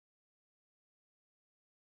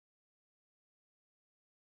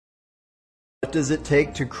what does it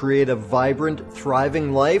take to create a vibrant,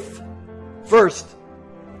 thriving life? First,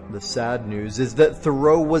 the sad news is that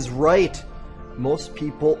Thoreau was right. Most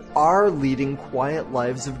people are leading quiet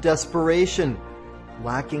lives of desperation,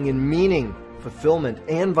 lacking in meaning, fulfillment,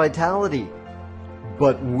 and vitality.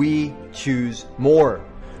 But we choose more.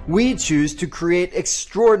 We choose to create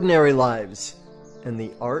extraordinary lives. And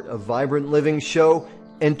the Art of Vibrant Living show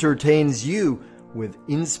entertains you with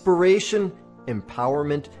inspiration,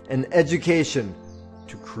 empowerment, and education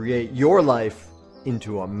to create your life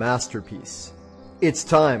into a masterpiece. It's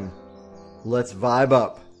time. Let's vibe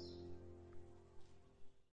up.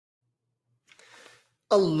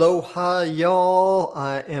 Aloha, y'all.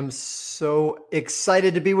 I am so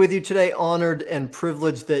excited to be with you today. Honored and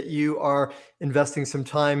privileged that you are investing some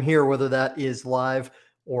time here, whether that is live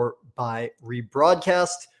or by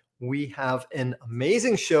rebroadcast. We have an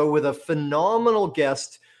amazing show with a phenomenal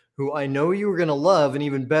guest who I know you are going to love, and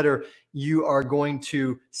even better, you are going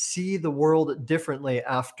to see the world differently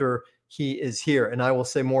after he is here. And I will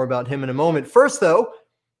say more about him in a moment. First, though,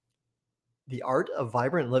 the Art of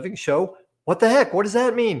Vibrant Living show. What the heck? What does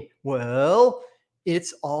that mean? Well,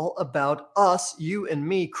 it's all about us, you and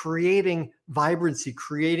me, creating vibrancy,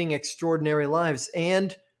 creating extraordinary lives.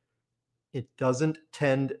 And it doesn't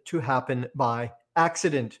tend to happen by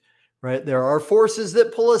accident, right? There are forces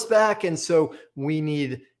that pull us back. And so we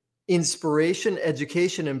need inspiration,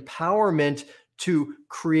 education, empowerment to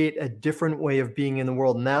create a different way of being in the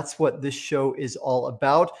world. And that's what this show is all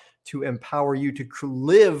about, to empower you to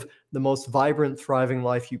live the most vibrant, thriving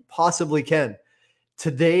life you possibly can.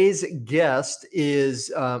 Today's guest is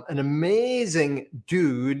an amazing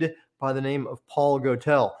dude by the name of Paul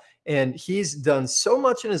Gotel. And he's done so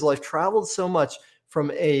much in his life, traveled so much, from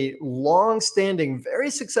a long-standing, very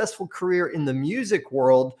successful career in the music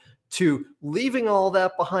world to leaving all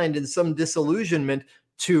that behind in some disillusionment,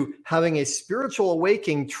 to having a spiritual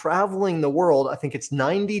awakening, traveling the world. I think it's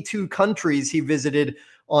 92 countries he visited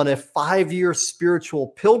on a 5-year spiritual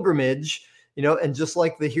pilgrimage, and just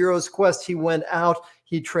like the hero's quest, he went out,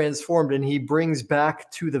 he transformed, and he brings back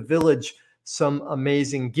to the village some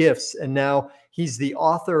amazing gifts. And now he's the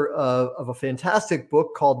author of a fantastic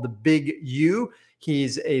book called The Big You.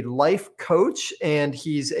 He's a life coach, and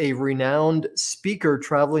he's a renowned speaker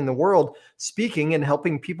traveling the world, speaking and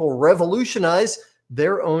helping people revolutionize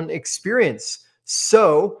their own experience.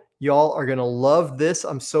 So y'all are going to love this.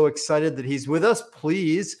 I'm so excited that he's with us.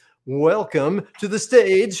 Please welcome to the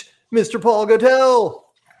stage, Mr. Paul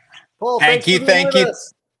Gotel. Paul, thank you.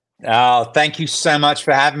 Oh, thank you so much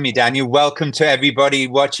for having me, Daniel. Welcome to everybody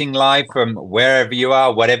watching live from wherever you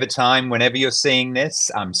are, whatever time, whenever you're seeing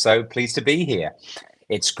this. I'm so pleased to be here.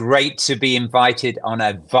 It's great to be invited on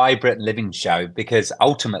a vibrant living show, because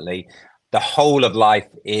ultimately the whole of life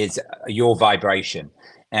is your vibration.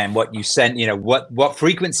 And what you send, what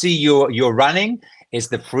frequency you're running is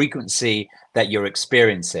the frequency that you're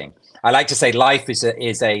experiencing. I like to say life is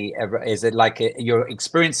you're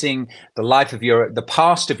experiencing the life of the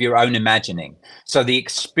past of your own imagining. So the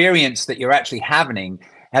experience that you're actually having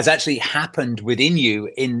has actually happened within you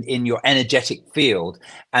in your energetic field,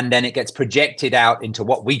 and then it gets projected out into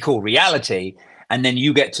what we call reality, and then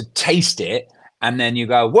you get to taste it. And then you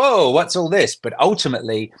go, whoa, what's all this? But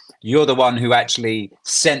ultimately, you're the one who actually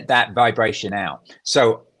sent that vibration out.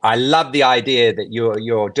 So I love the idea that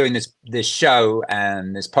you're doing this show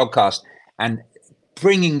and this podcast and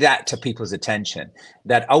bringing that to people's attention,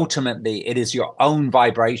 that ultimately it is your own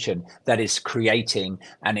vibration that is creating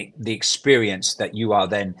the experience that you are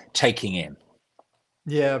then taking in.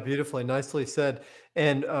 Yeah, beautifully. Nicely said.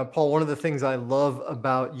 And Paul, one of the things I love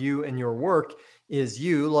about you and your work is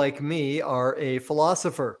you, like me, are a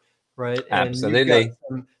philosopher, right? Absolutely. And you've got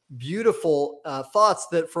some beautiful thoughts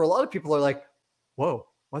that for a lot of people are like, whoa,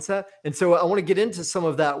 what's that? And so I want to get into some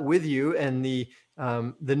of that with you and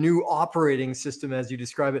the new operating system as you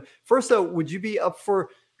describe it. First, though, would you be up for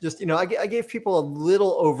just, I gave people a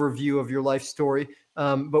little overview of your life story,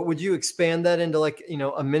 but would you expand that into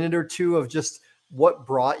a minute or two of just what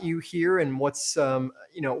brought you here and what's,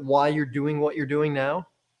 why you're doing what you're doing now?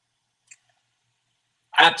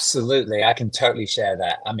 Absolutely. I can totally share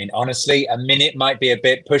that. I mean, honestly, a minute might be a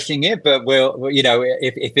bit pushing it, but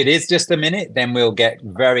if it is just a minute, then we'll get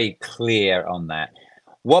very clear on that.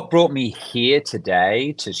 What brought me here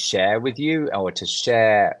today to share with you, or to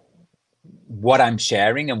share what I'm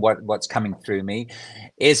sharing and what's coming through me,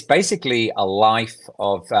 is basically a life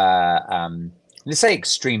of, let's say,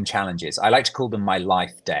 extreme challenges. I like to call them my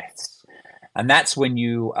life deaths. And that's when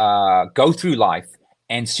you go through life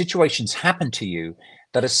and situations happen to you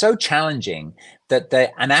that are so challenging that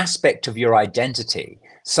they're an aspect of your identity,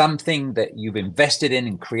 something that you've invested in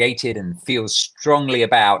and created and feel strongly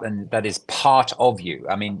about, and that is part of you.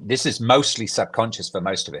 I mean, this is mostly subconscious for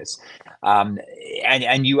most of us.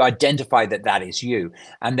 And you identify that that is you.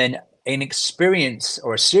 And then an experience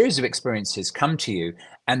or a series of experiences come to you,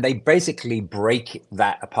 and they basically break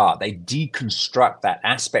that apart. They deconstruct that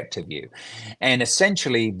aspect of you. And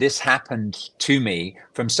essentially, this happened to me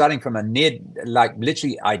from starting from a near, like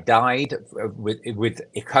literally, I died with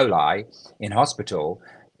E. coli in hospital.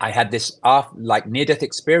 I had this like near-death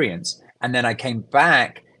experience, and then I came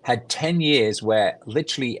back, had 10 years where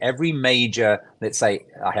literally every major, let's say,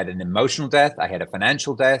 I had an emotional death, I had a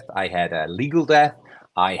financial death, I had a legal death,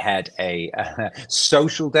 I had a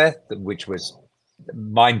social death, which was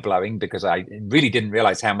mind-blowing because I really didn't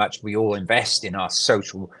realize how much we all invest in our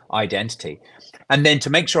social identity. And then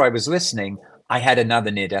to make sure I was listening, I had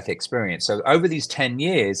another near-death experience. So over these 10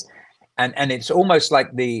 years, and it's almost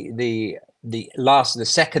like the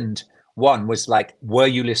second one was like, were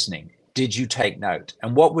you listening? Did you take note?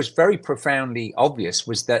 And what was very profoundly obvious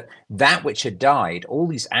was that which had died, all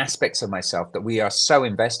these aspects of myself that we are so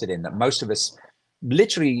invested in, that most of us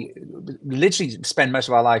literally spend most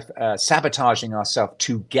of our life sabotaging ourselves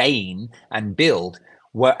to gain and build,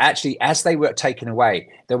 were actually, as they were taken away,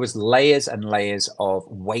 there was layers and layers of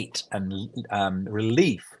weight and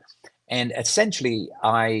relief. And essentially,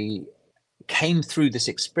 I came through this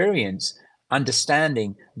experience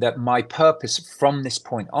understanding that my purpose from this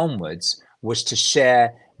point onwards was to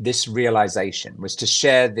share this realization, was to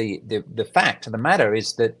share the fact of the matter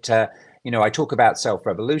is that, I talk about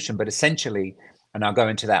self-revolution, but essentially, and I'll go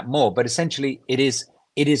into that more, but essentially it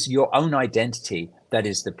is your own identity that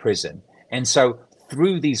is the prison. And so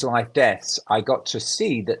through these life deaths, I got to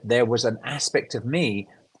see that there was an aspect of me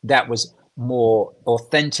that was more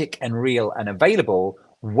authentic and real and available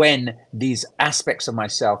when these aspects of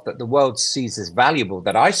myself that the world sees as valuable,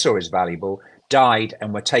 that I saw as valuable, died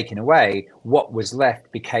and were taken away. What was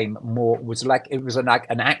left became more, was like, it was an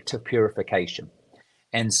act of purification.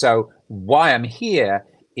 And so why I'm here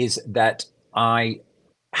is that I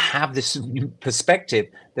have this perspective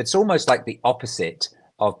that's almost like the opposite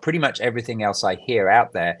of pretty much everything else I hear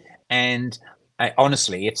out there. And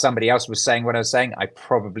honestly, if somebody else was saying what I was saying, I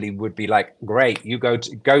probably would be like, great, you go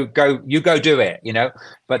do it,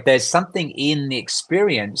 But there's something in the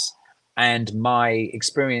experience and my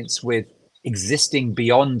experience with existing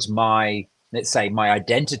beyond my, let's say, my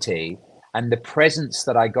identity, and the presence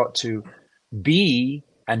that I got to be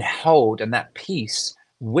and hold, and that peace,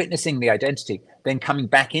 witnessing the identity, then coming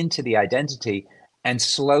back into the identity and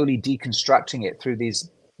slowly deconstructing it through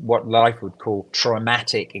these, what life would call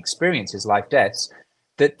traumatic experiences, life deaths,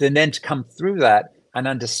 that then to come through that and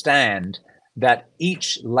understand that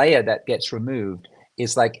each layer that gets removed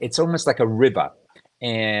is like, it's almost like a river,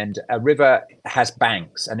 and a river has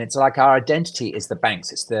banks, and it's like our identity is the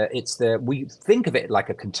banks. We think of it like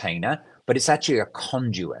a container, but it's actually a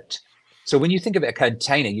conduit. So when you think of it a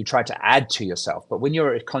container, you try to add to yourself, but when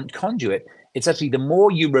you're a conduit, it's actually the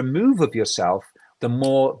more you remove of yourself, the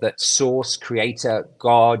more that source, creator,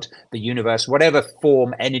 God, the universe, whatever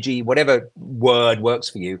form, energy, whatever word works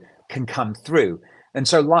for you, can come through. And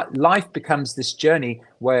so life becomes this journey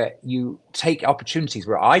where you take opportunities,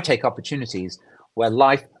 where I take opportunities, where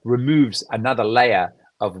life removes another layer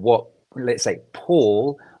of what, let's say,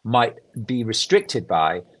 Paul might be restricted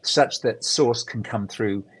by, such that source can come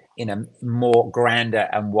through in a more grander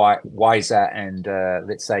and wiser and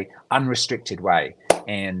let's say unrestricted way.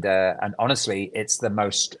 And honestly, it's the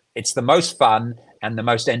most fun and the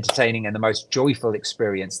most entertaining and the most joyful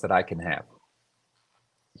experience that I can have.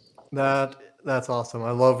 That's awesome.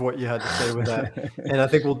 I love what you had to say with that, and I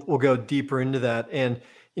think we'll go deeper into that. And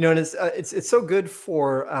and it's so good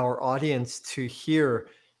for our audience to hear.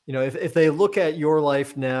 If they look at your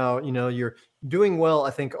life now, you're doing well,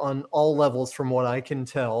 I think, on all levels from what I can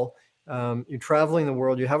tell. You're traveling the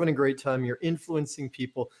world, you're having a great time, you're influencing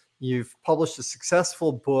people, you've published a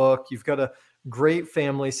successful book, you've got a great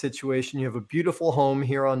family situation, you have a beautiful home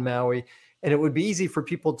here on Maui. And it would be easy for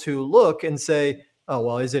people to look and say, oh,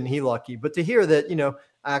 well, isn't he lucky? But to hear that,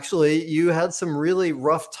 actually you had some really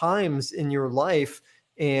rough times in your life,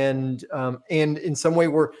 and in some way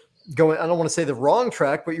were going, I don't want to say the wrong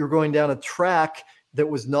track, but you're going down a track that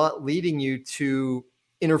was not leading you to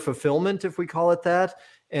inner fulfillment, if we call it that.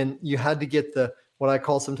 And you had to get what I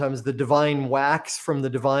call sometimes the divine wax from the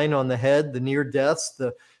divine on the head, the near deaths,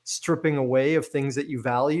 the stripping away of things that you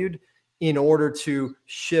valued in order to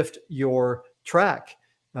shift your track.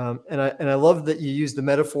 And I love that you use the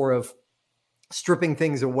metaphor of stripping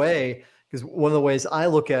things away, because one of the ways I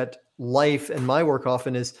look at life and my work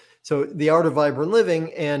often is, so the art of vibrant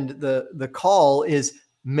living, and the call is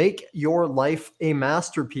make your life a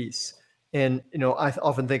masterpiece. And, I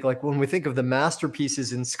often think, like, when we think of the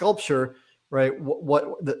masterpieces in sculpture, right,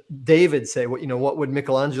 what the David say, what would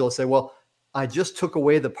Michelangelo say? Well, I just took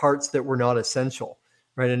away the parts that were not essential,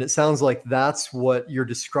 right? And it sounds like that's what you're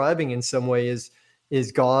describing in some way,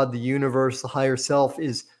 is God, the universe, the higher self,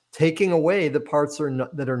 is taking away the parts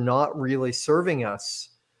that are not really serving us.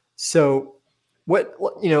 So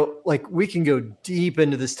like, we can go deep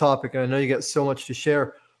into this topic, and I know you got so much to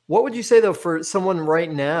share. What would you say, though, for someone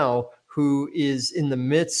right now who is in the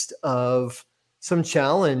midst of some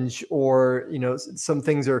challenge, or, some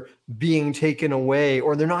things are being taken away,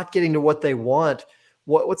 or they're not getting to what they want?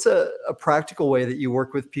 What's a practical way that you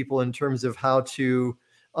work with people in terms of how to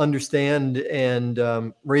understand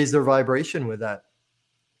and raise their vibration with that?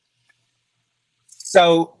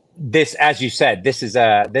 So this, as you said, this is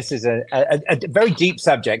a very deep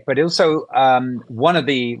subject, but also one of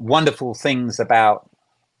the wonderful things about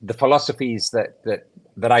the philosophies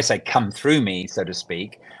that I say come through me, so to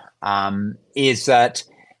speak, is that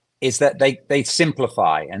they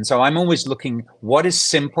simplify. And so I'm always looking, what is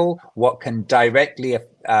simple, what can directly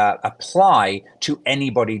apply to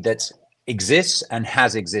anybody that exists and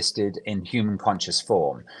has existed in human conscious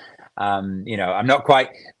form. I'm not quite,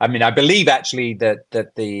 I believe actually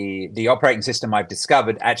that the operating system I've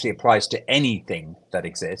discovered actually applies to anything that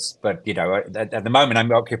exists. But, at the moment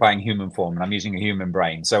I'm occupying human form and I'm using a human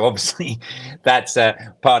brain. So obviously that's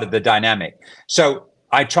part of the dynamic. So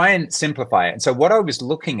I try and simplify it. And so what I was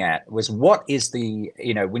looking at was, what is the,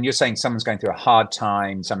 when you're saying someone's going through a hard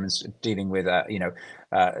time, someone's dealing with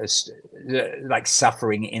like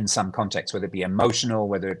suffering in some context, whether it be emotional,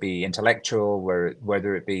 whether it be intellectual,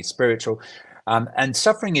 whether it be spiritual. And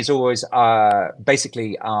suffering is always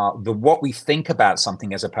basically what we think about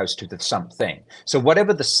something as opposed to the something. So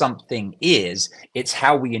whatever the something is, it's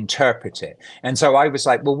how we interpret it. And so I was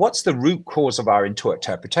like, well, what's the root cause of our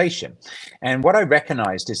interpretation? And what I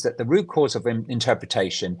recognized is that the root cause of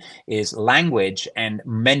interpretation is language and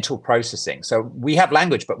mental processing. So we have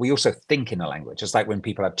language, but we also think in a language. It's like when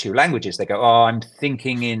people have two languages, they go, oh, I'm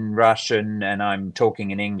thinking in Russian and I'm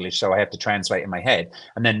talking in English, so I have to translate in my head.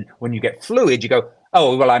 And then when you get fluid, you go,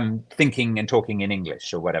 oh, well, I'm thinking and talking in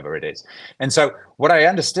English, or whatever it is. And so what I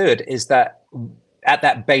understood is that at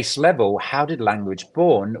that base level, how did language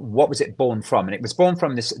born? What was it born from? And it was born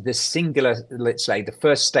from this singular, let's say, the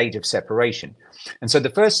first stage of separation. And so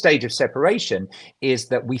the first stage of separation is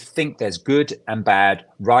that we think there's good and bad,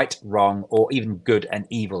 right, wrong, or even good and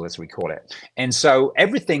evil, as we call it. And so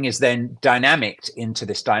everything is then dynamicked into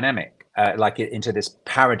this dynamic. Into this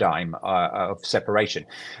paradigm of separation.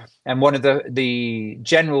 And one of the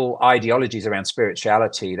general ideologies around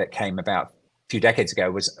spirituality that came about a few decades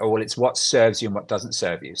ago was, oh, well, it's what serves you and what doesn't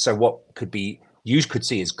serve you. So what you could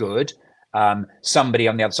see as good, somebody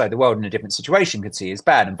on the other side of the world in a different situation could see as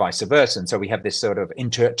bad, and vice versa. And so we have this sort of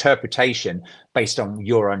interpretation based on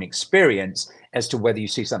your own experience as to whether you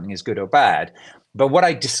see something as good or bad. But what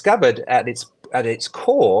I discovered at its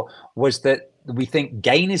core was that we think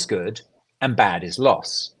gain is good and bad is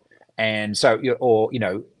loss. And so, good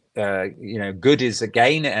is a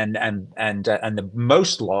gain, and the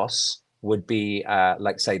most loss would be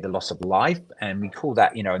like, say, the loss of life. And we call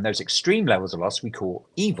that, in those extreme levels of loss, we call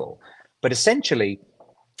evil. But essentially,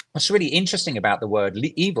 what's really interesting about the word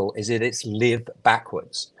evil is that it's live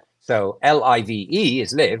backwards. So LIVE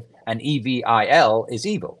is live, and EVIL is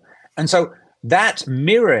evil. And so that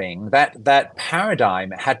mirroring, that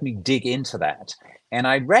paradigm had me dig into that. And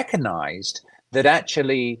I recognized that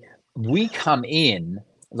actually we come in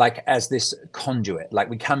like as this conduit, like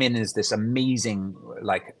we come in as this amazing,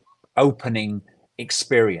 like, opening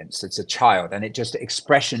experience. It's a child, and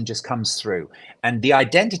expression just comes through. And the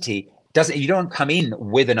identity you don't come in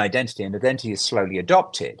with an identity, and identity is slowly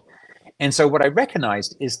adopted. And so what I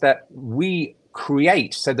recognized is that we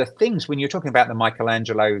create, so the things, when you're talking about the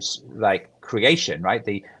Michelangelo's like creation, right,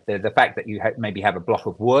 the fact that you maybe have a block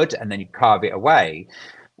of wood and then you carve it away,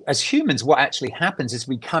 as humans, what actually happens is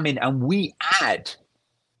we come in and we add,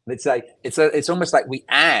 let's say, it's almost like we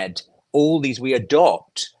add we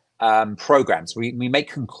adopt programs, we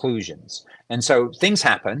make conclusions. And so things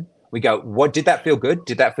happen, we go, what, did that feel good,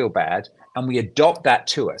 did that feel bad? And we adopt that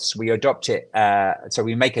to us, we adopt it, so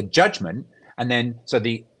we make a judgment, and then so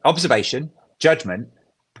the observation, judgment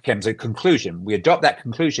becomes a conclusion. We adopt that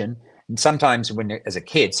conclusion, and sometimes as a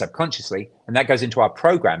kid, subconsciously, and that goes into our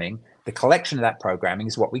programming. The collection of that programming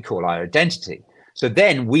is what we call our identity. So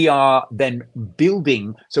then we are then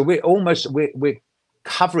building. So we're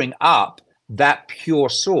covering up that pure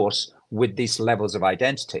source with these levels of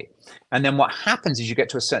identity. And then what happens is you get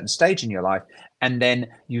to a certain stage in your life, and then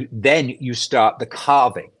you start the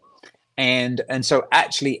carving. And so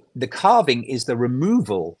actually the carving is the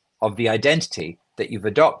removal of the identity that you've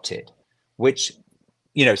adopted, which,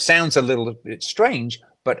 sounds a little bit strange,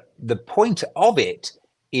 but the point of it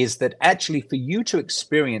is that actually for you to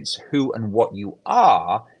experience who and what you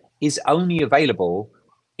are is only available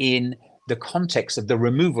in the context of the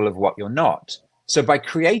removal of what you're not. So by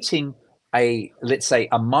creating let's say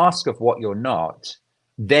a mask of what you're not,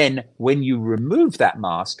 then when you remove that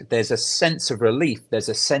mask, there's a sense of relief, there's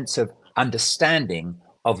a sense of understanding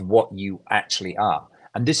of what you actually are.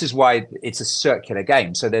 And this is why it's a circular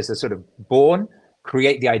game. So there's a sort of born,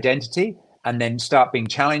 create the identity, and then start being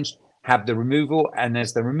challenged, have the removal. And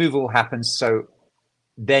as the removal happens, so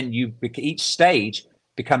then each stage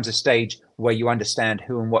becomes a stage where you understand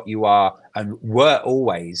who and what you are and were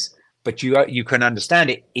always, but you can understand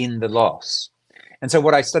it in the loss. And so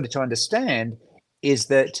what I started to understand is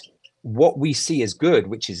that what we see as good,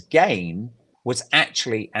 which is gain, was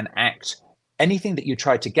actually an act. Anything that you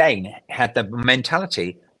tried to gain had the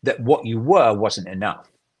mentality that what you were wasn't enough.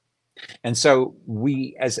 And so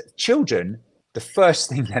we, as children, the first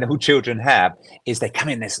thing that all children have is they come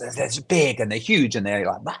in, they're big and they're huge and they're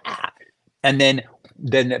like, ah. And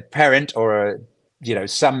then a parent or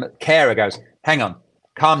some carer goes, hang on,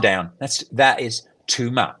 calm down. That is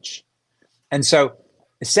too much. And so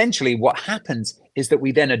essentially what happens is that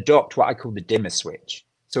we then adopt what I call the dimmer switch.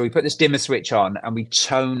 So we put this dimmer switch on and we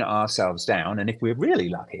tone ourselves down. And if we're really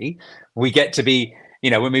lucky, we get to be,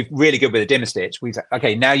 when we're really good with a dimmer switch, we say,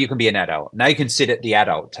 okay, now you can be an adult. Now you can sit at the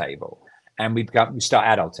adult table. And we start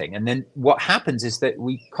adulting. And then what happens is that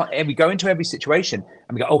we go into every situation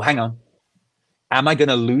and we go, oh, hang on. Am I going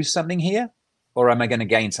to lose something here? Or am I going to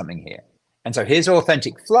gain something here? And so here's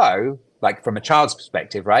authentic flow, like from a child's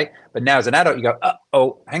perspective, right? But now as an adult, you go,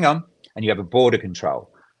 oh, hang on. And you have a border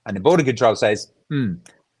control. And the border control says,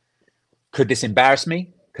 could this embarrass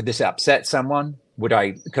me? Could this upset someone? Could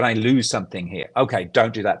I lose something here? Okay,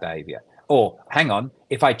 don't do that behavior. Or hang on,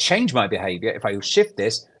 if I change my behavior, if I shift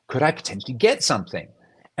this, could I potentially get something?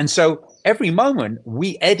 And so every moment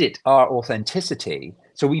we edit our authenticity.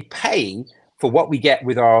 So we pay for what we get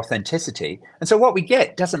with our authenticity. And so what we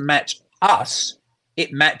get doesn't match us.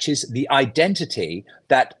 It matches the identity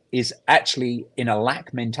that is actually in a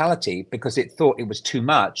lack mentality because it thought it was too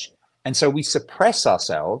much. And so we suppress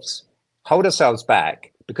ourselves, hold ourselves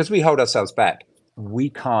back. Because we hold ourselves back, we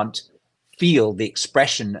can't feel the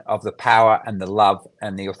expression of the power and the love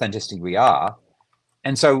and the authenticity we are.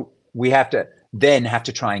 And so we have to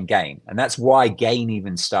try and gain. And that's why gain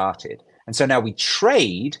even started. And so now we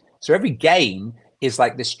trade. So every gain is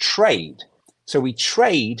like this trade. So we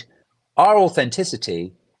trade our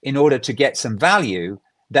authenticity in order to get some value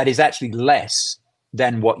that is actually less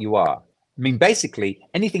than what you are. I mean, basically,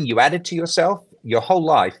 anything you added to yourself, your whole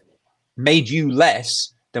life, made you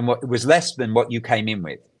less than what you came in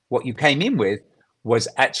with. What you came in with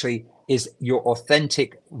is your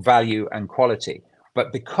authentic value and quality.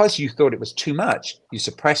 But because you thought it was too much, you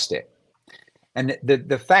suppressed it. And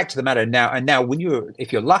the fact of the matter now,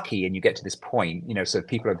 if you're lucky and you get to this point, so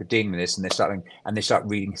people are dealing with this and they start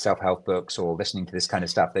reading self-help books or listening to this kind of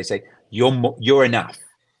stuff, they say, you're enough.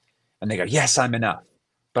 And they go, yes, I'm enough.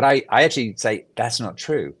 But I actually say, that's not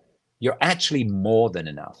true. You're actually more than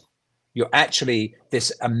enough. You're actually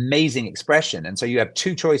this amazing expression. And so you have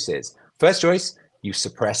two choices. First choice, you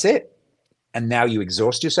suppress it. And now you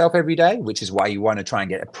exhaust yourself every day, which is why you want to try and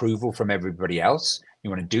get approval from everybody else. You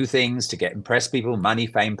want to do things to impress people, money,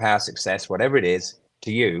 fame, power, success, whatever it is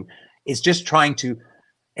to you. It's just trying to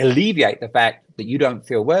alleviate the fact that you don't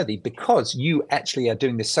feel worthy because you actually are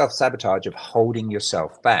doing this self-sabotage of holding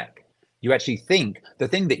yourself back. You actually think the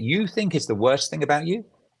thing that you think is the worst thing about you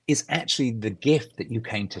is actually the gift that you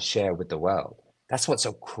came to share with the world. That's what's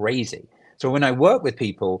so crazy. So when I work with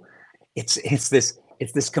people, it's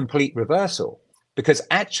this complete reversal, because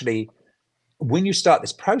actually when you start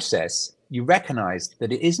this process, you recognize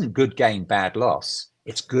that it isn't good gain, bad loss.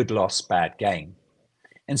 It's good loss, bad gain.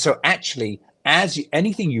 And so actually,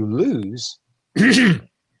 anything you lose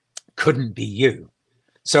couldn't be you.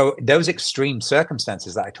 So those extreme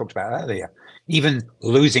circumstances that I talked about earlier, even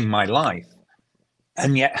losing my life,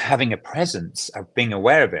 and yet having a presence of being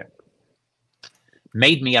aware of it,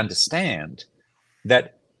 made me understand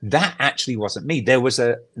that actually wasn't me. There was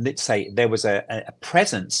a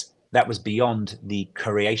presence that was beyond the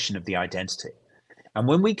creation of the identity. And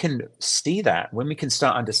when we can see that, when we can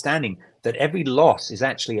start understanding that every loss is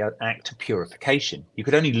actually an act of purification, you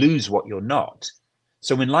could only lose what you're not.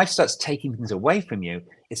 So when life starts taking things away from you,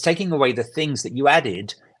 it's taking away the things that you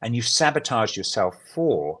added and you sabotage yourself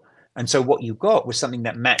for. And so what you got was something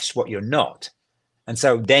that matched what you're not. And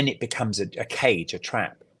so then it becomes a cage, a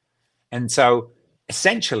trap. And so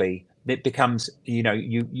essentially it becomes,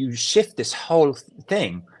 you shift this whole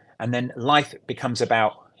thing, and then life becomes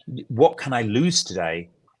about, what can I lose today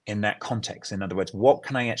in that context? In other words, what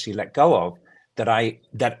can I actually let go of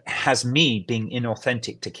that has me being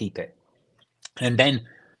inauthentic to keep it? And then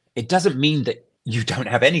it doesn't mean that you don't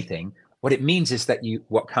have anything. What it means is that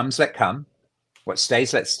what comes, let come, what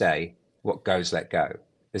stays, let stay, what goes, let go.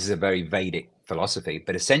 This is a very Vedic philosophy,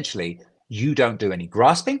 but essentially you don't do any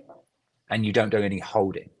grasping and you don't do any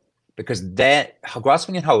holding, because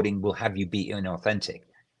grasping and holding will have you be inauthentic.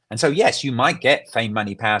 And so, yes, you might get fame,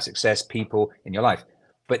 money, power, success, people in your life,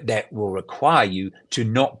 but that will require you to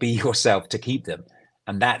not be yourself to keep them.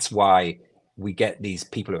 And that's why we get these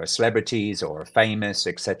people who are celebrities or are famous,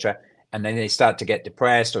 etc. And then they start to get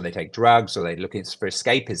depressed, or they take drugs, or they're looking for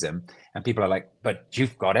escapism. And people are like, but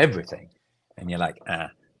you've got everything. And you're like,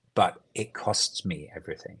 but it costs me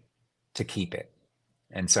everything to keep it.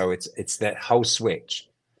 And so it's that whole switch.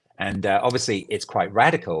 And obviously it's quite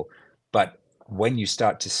radical, but when you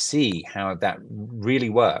start to see how that really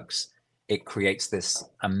works, it creates this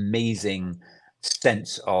amazing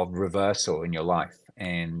sense of reversal in your life.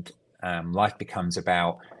 And life becomes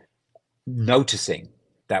about noticing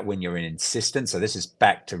that when you're in insistence. So this is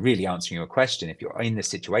back to really answering your question. If you're in this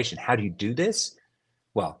situation, how do you do this?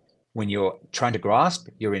 Well, when you're trying to grasp,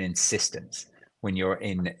 you're in insistence. When you're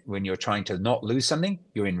trying to not lose something,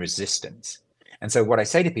 you're in resistance. And so what I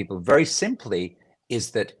say to people very simply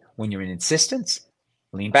is that when you're in insistence,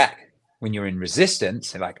 lean back. When you're in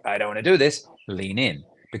resistance, like, I don't want to do this, lean in.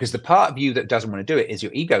 Because the part of you that doesn't want to do it is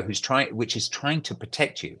your ego, which is trying to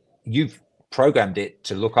protect you. You've programmed it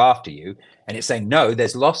to look after you, and it's saying, no,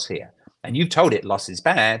 there's loss here. And you've told it loss is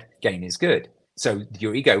bad, gain is good. So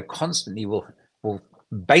your ego constantly will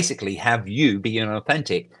basically have you be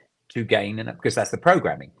inauthentic to gain, and because that's the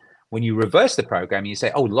programming. When you reverse the programming, you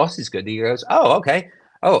say, oh, loss is good. The ego goes, oh, okay.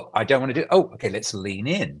 Oh, I don't want to do. Oh, okay, let's lean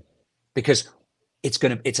in, because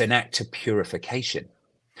it's an act of purification.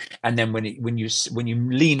 And then when you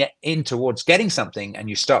lean in towards getting something, and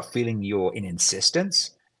you start feeling you're in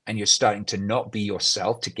insistence, and you're starting to not be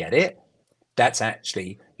yourself to get it, that's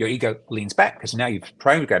actually your ego leans back, because now you've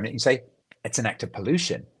programmed it. You say, it's an act of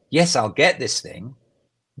pollution. Yes, I'll get this thing,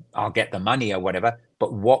 I'll get the money or whatever,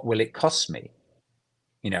 but what will it cost me?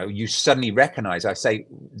 You suddenly recognize, I say,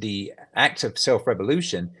 the act of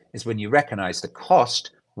self-revolution is when you recognize the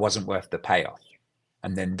cost wasn't worth the payoff.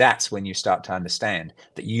 And then that's when you start to understand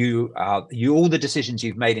that all the decisions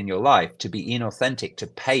you've made in your life to be inauthentic, to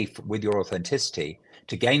pay with your authenticity,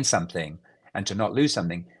 to gain something and to not lose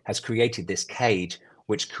something, has created this cage,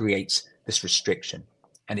 which creates this restriction.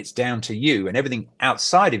 And it's down to you, and everything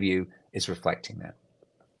outside of you is reflecting that.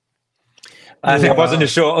 That wasn't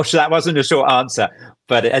a short answer,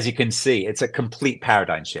 but as you can see, it's a complete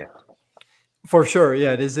paradigm shift. For sure,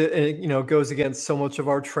 yeah, it is. It goes against so much of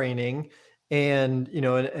our training, and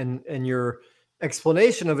and your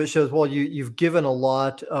explanation of it shows, well, you've given a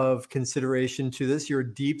lot of consideration to this. You're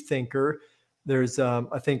a deep thinker. There's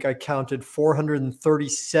I think I counted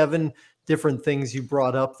 437 different things you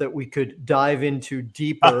brought up that we could dive into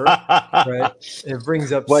deeper. Right? It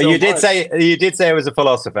brings up. Well, so you did much. say I was a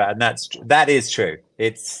philosopher, and that is true.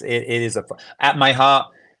 It is at my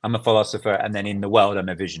heart, I'm a philosopher, and then in the world, I'm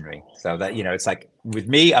a visionary. So that it's like with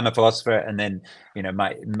me, I'm a philosopher, and then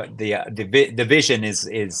the vision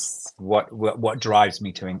is what drives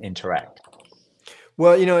me to interact.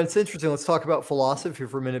 Well, it's interesting. Let's talk about philosophy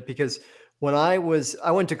for a minute, because when I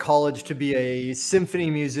went to college to be a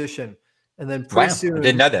symphony musician, and then pretty soon, I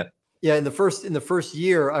didn't know that. Yeah, in the first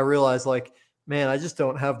year, I realized, like, man, I just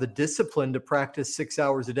don't have the discipline to practice 6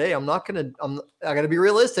 hours a day. I got to be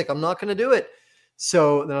realistic. I'm not going to do it.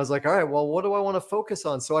 So then I was like, all right, well, what do I want to focus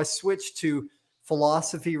on? So I switched to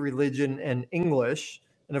philosophy, religion, and English.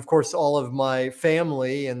 And of course, all of my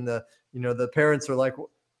family and the parents are like,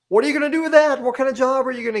 what are you going to do with that? What kind of job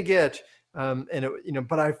are you going to get?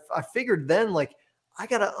 But I figured then, like, I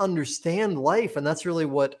got to understand life. And that's really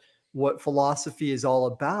what philosophy is all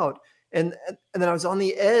about. And then I was on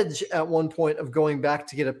the edge at one point of going back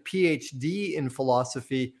to get a PhD in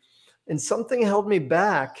philosophy, and something held me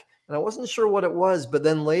back, and I wasn't sure what it was. But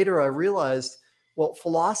then later I realized, well,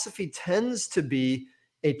 philosophy tends to be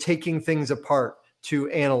a taking things apart to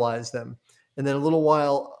analyze them. And then a little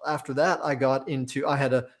while after that, I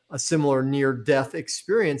had a similar near-death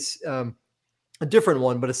experience, a different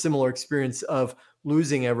one, but a similar experience of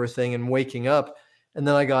losing everything and waking up. And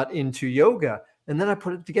then I got into yoga, and then I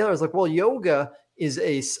put it together. I was like, well, yoga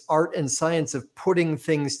is art and science of putting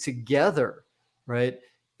things together, right?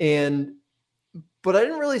 But I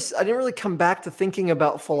didn't really come back to thinking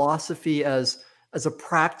about philosophy as a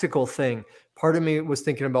practical thing. Part of me was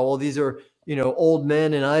thinking about, well, these are, old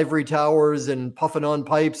men in ivory towers and puffing on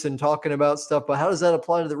pipes and talking about stuff, but how does that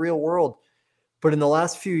apply to the real world? But in the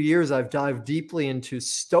last few years, I've dived deeply into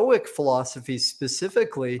Stoic philosophy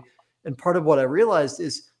specifically. And part of what I realized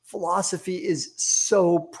is philosophy is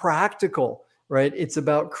so practical, right? It's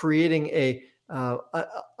about creating a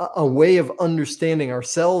way of understanding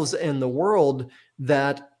ourselves and the world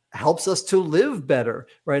that helps us to live better,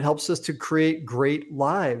 right? Helps us to create great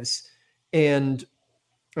lives. And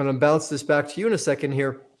I'll bounce this back to you in a second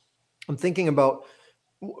here. I'm thinking about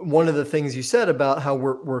one of the things you said about how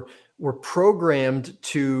we're programmed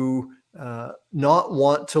to not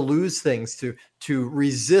want to lose things, to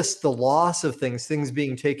resist the loss of things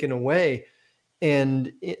being taken away.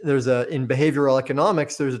 And in behavioral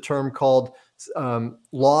economics, there's a term called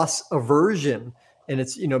loss aversion, and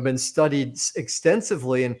it's been studied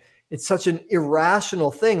extensively. And it's such an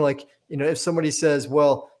irrational thing. Like, if somebody says,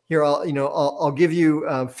 "Well, here I'll give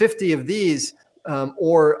you 50 of these."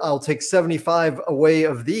 Or I'll take 75 away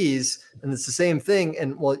of these, and it's the same thing.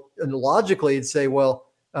 And logically, it'd say, well,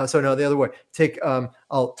 so no, the other way.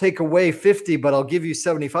 I'll take away 50, but I'll give you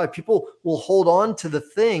 75. People will hold on to the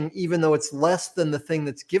thing, even though it's less than the thing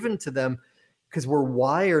that's given to them, because we're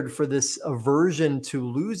wired for this aversion to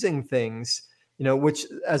losing things. Which,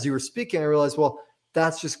 as you were speaking, I realized, well,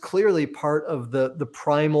 that's just clearly part of the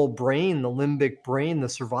primal brain, the limbic brain, the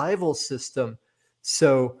survival system.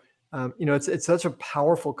 So. It's such a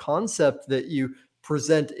powerful concept that you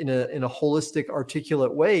present in a holistic,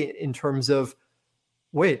 articulate way in terms of,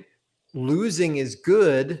 wait, losing is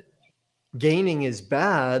good, gaining is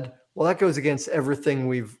bad. Well, that goes against everything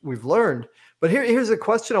we've learned. But here's a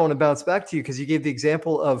question I want to bounce back to you, because you gave the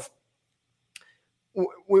example of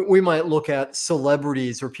we might look at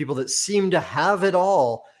celebrities or people that seem to have it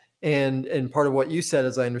all, and part of what you said,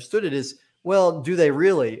 as I understood it, is, well, do they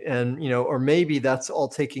really? And, or maybe that's all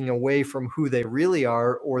taking away from who they really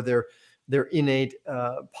are, or their innate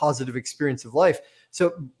positive experience of life.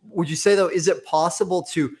 So would you say, though, is it possible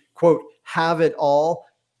to, quote, have it all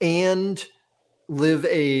and live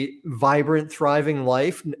a vibrant, thriving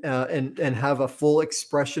life and have a full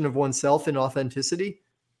expression of oneself in authenticity?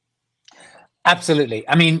 Absolutely.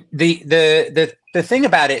 I mean, the thing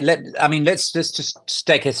about it, let's just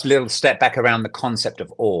take a little step back around the concept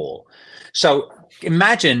of all. So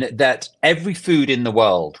imagine that every food in the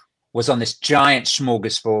world was on this giant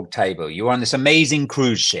smorgasbord table. You're on this amazing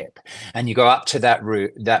cruise ship, and you go up to that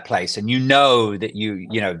place, and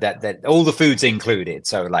that all the food's included.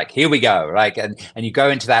 So like, here we go, right? And you go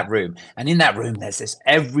into that room, and in that room there's this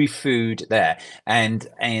every food there, and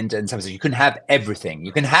sometimes you can have everything,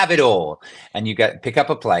 you can have it all, and you pick up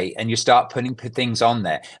a plate and you start putting things on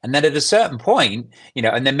there, and then at a certain point,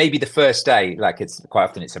 and then maybe the first day, like it's quite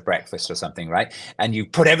often it's a breakfast or something, right? And you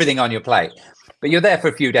put everything on your plate. But you're there for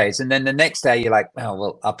a few days, and then the next day you're like, oh,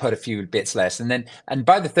 well, I'll put a few bits less. And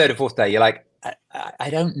by the third or fourth day, you're like, I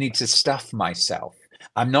don't need to stuff myself.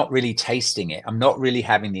 I'm not really tasting it. I'm not really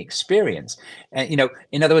having the experience. And,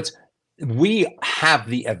 in other words, we have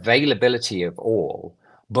the availability of all,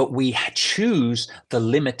 but we choose the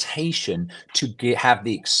limitation to have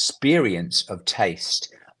the experience of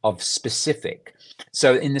taste, of specific.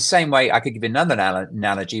 So in the same way, I could give another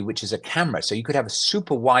analogy, which is a camera. So you could have a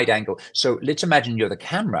super wide angle. So let's imagine you're the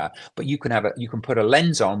camera, but you can put a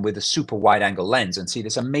lens on with a super wide angle lens and see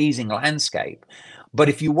this amazing landscape. But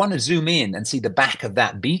if you want to zoom in and see the back of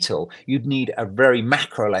that beetle, you'd need a very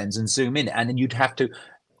macro lens and zoom in, and then you'd have to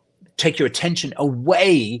take your attention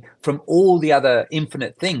away from all the other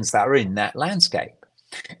infinite things that are in that landscape.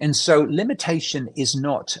 And so limitation is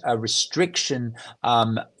not a restriction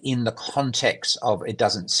in the context of it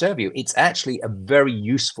doesn't serve you. It's actually a very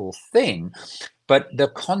useful thing. But the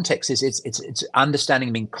context is it's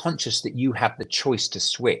understanding, being conscious that you have the choice to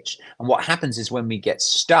switch. And what happens is when we get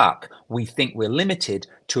stuck, we think we're limited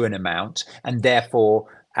to an amount, and therefore,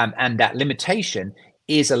 and that limitation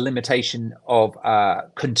is a limitation of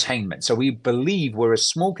containment. So we believe we're a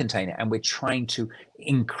small container, and we're trying to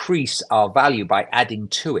increase our value by adding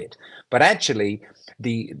to it. But actually,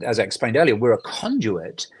 as I explained earlier, we're a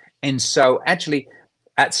conduit. And so actually,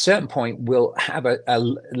 at a certain point, we'll have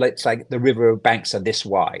let's like the river banks are this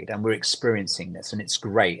wide, and we're experiencing this, and it's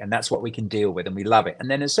great, and that's what we can deal with, and we love it. And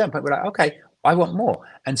then at a certain point, we're like, okay, I want more.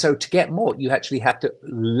 And so to get more, you actually have to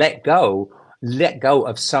let go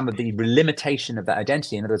of some of the limitation of that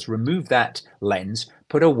identity. In other words, remove that lens,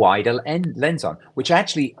 put a wider lens on, which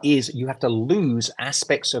actually is, you have to lose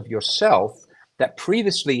aspects of yourself that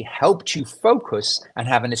previously helped you focus and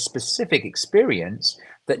have a specific experience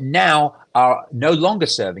that now are no longer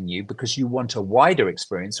serving you because you want a wider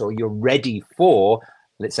experience, or you're ready for,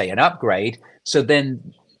 let's say, an upgrade. So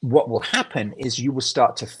then what will happen is you will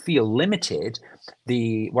start to feel limited.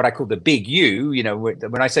 What I call the big U, you know,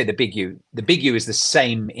 when I say the big U is the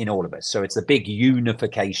same in all of us. So it's the big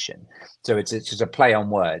unification. So it's just a play on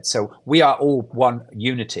words. So we are all one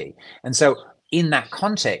unity. And so in that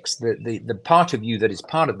context, the part of you that is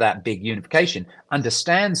part of that big unification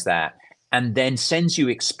understands that, and then sends you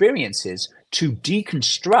experiences to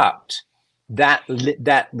deconstruct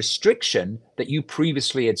that restriction that you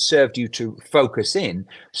previously had served you to focus in,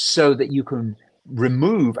 so that you can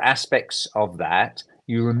remove aspects of that.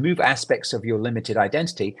 You remove aspects of your limited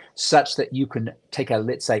identity such that you can take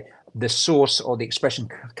let's say, the source or the expression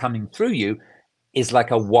coming through you is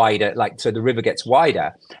like a wider, so the river gets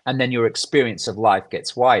wider, and then your experience of life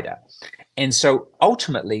gets wider. And so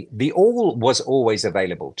ultimately, the all was always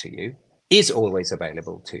available to you, is always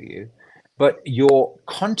available to you, but your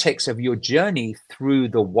context of your journey through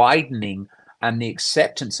the widening and the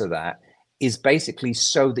acceptance of that is basically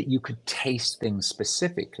so that you could taste things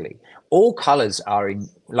specifically. All colors are in,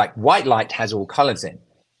 like white light has all colors in,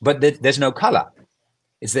 but there's no color.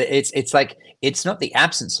 It's not the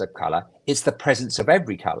absence of color, it's the presence of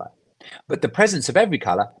every color. But the presence of every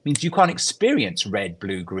color means you can't experience red,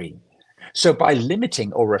 blue, green. So by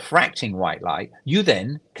limiting or refracting white light, you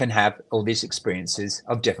then can have all these experiences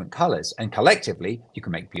of different colors, and collectively you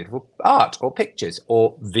can make beautiful art or pictures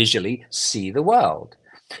or visually see the world.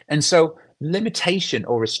 And so limitation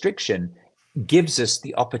or restriction gives us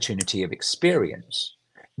the opportunity of experience.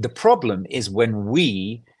 The problem is when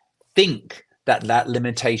we think that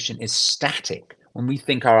limitation is static, when we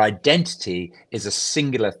think our identity is a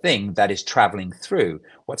singular thing that is traveling through.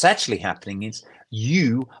 What's actually happening is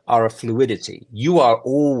you are a fluidity. You are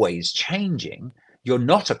always changing. You're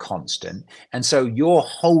not a constant. And so your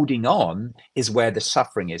holding on is where the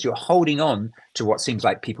suffering is. You're holding on to what seems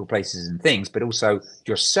like people, places, and things, but also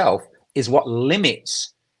yourself is what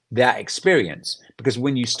limits that experience. Because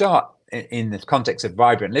when you start in the context of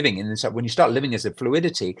vibrant living, and so when you start living as a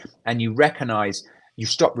fluidity and you recognize, you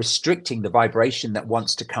stop restricting the vibration that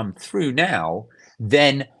wants to come through now,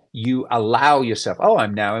 then you allow yourself, oh,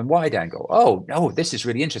 I'm now in wide angle. Oh, this is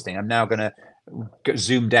really interesting. I'm now going to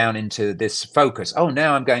zoom down into this focus. Oh,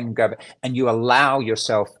 now I'm going to go, and you allow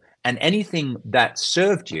yourself, and anything that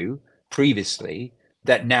served you previously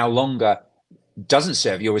that now longer doesn't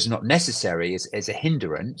serve you or is not necessary as a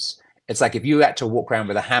hindrance. It's like if you had to walk around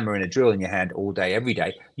with a hammer and a drill in your hand all day, every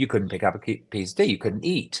day, you couldn't pick up a piece of tea, you couldn't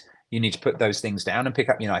eat. You need to put those things down and pick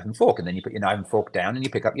up your knife and fork, and then you put your knife and fork down and you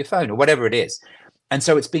pick up your phone or whatever it is. And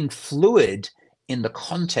so it's being fluid in the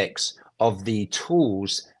context of the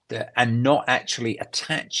tools and not actually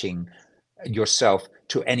attaching yourself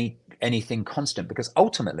to anything constant, because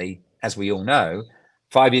ultimately, as we all know,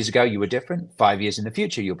 5 years ago you were different, 5 years in the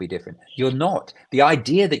future you'll be different. You're not. The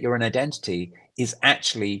idea that you're an identity is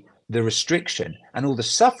actually the restriction, and all the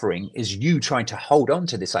suffering is you trying to hold on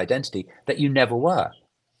to this identity that you never were.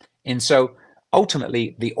 And so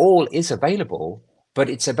ultimately the all is available, but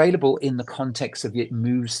it's available in the context of it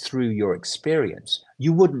moves through your experience.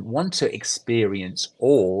 You wouldn't want to experience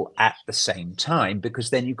all at the same time, because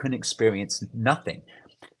then you can experience nothing.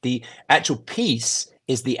 The actual peace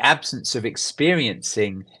is the absence of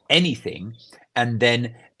experiencing anything. And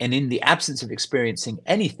in the absence of experiencing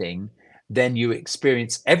anything, then you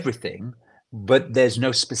experience everything, but there's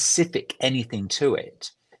no specific anything to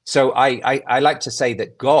it. So I like to say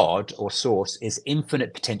that God or source is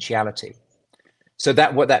infinite potentiality. So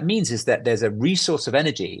that what that means is that there's a resource of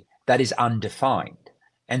energy that is undefined.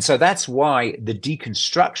 And so that's why the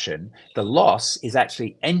deconstruction, the loss, is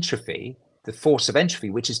actually entropy, the force of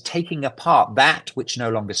entropy, which is taking apart that which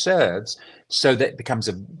no longer serves, so that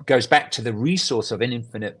it goes back to the resource of an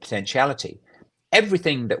infinite potentiality.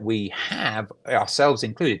 Everything that we have, ourselves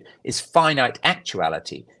included, is finite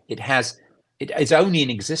actuality. It is only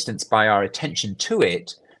in existence by our attention to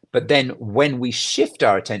it, but then when we shift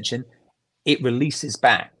our attention, it releases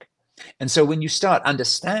back. And so when you start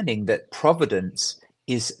understanding that providence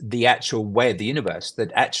is the actual way of the universe,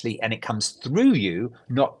 that actually, and it comes through you,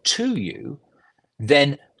 not to you,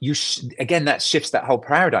 then again, that shifts that whole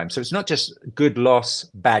paradigm. So it's not just good loss,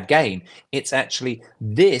 bad gain. It's actually,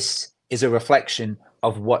 this is a reflection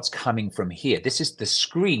of what's coming from here. This is the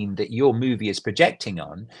screen that your movie is projecting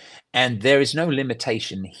on, and there is no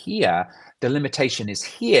limitation here. The limitation is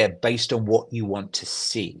here based on what you want to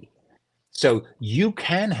see. So you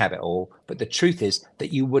can have it all, but the truth is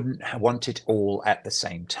that you wouldn't want it all at the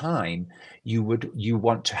same time. You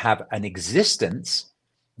want to have an existence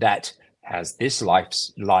that has this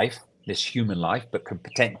life, this human life, but could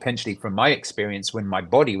potentially, from my experience, when my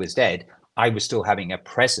body was dead, I was still having a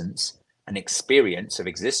presence, an experience of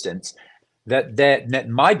existence. That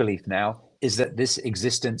my belief now is that this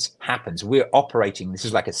existence happens. We're operating. This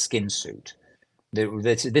is like a skin suit.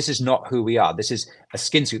 This is not who we are. This is a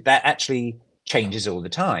skin suit that actually changes all the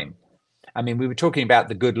time. I mean, we were talking about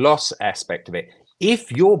the good loss aspect of it.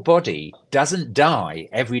 If your body doesn't die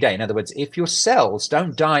every day, in other words, if your cells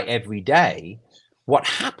don't die every day, what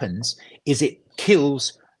happens is it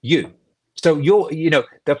kills you. So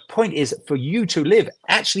the point is for you to live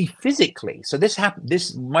actually physically. So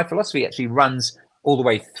my philosophy actually runs all the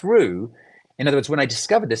way through. In other words, when I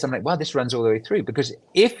discovered this, I'm like, wow, this runs all the way through. Because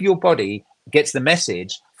if your body gets the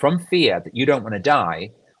message from fear that you don't want to die,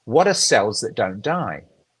 what are cells that don't die?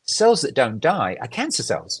 Cells that don't die are cancer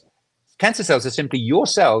cells. Cancer cells are simply your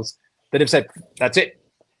cells that have said, that's it,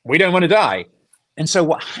 we don't want to die. And so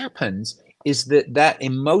what happens is that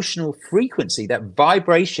emotional frequency, that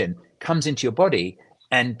vibration comes into your body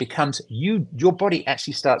and becomes your body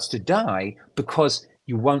actually starts to die because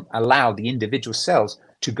you won't allow the individual cells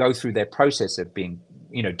to go through their process of being,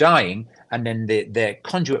 dying, and then their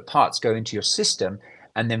conduit parts go into your system,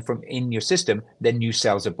 and then from in your system, then new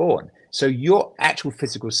cells are born. So your actual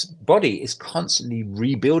physical body is constantly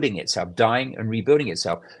rebuilding itself, dying and rebuilding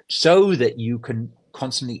itself, so that you can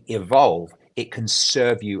constantly evolve. It can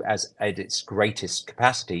serve you at its greatest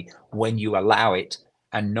capacity when you allow it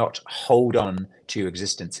and not hold on to your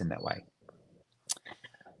existence in that way.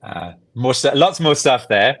 Lots more stuff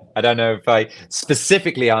there. I don't know if I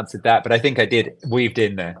specifically answered that, but I think I did weaved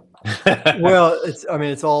in there. Well,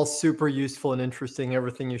 it's all super useful and interesting,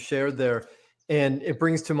 everything you shared there. And it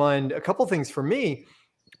brings to mind a couple things for me,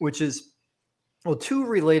 which is, well, two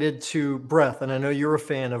related to breath. And I know you're a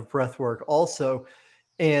fan of breath work also.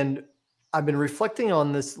 And I've been reflecting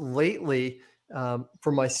on this lately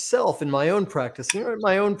for myself in my own practice.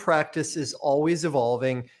 My own practice is always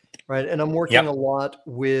evolving, right? And I'm working a lot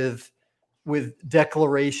with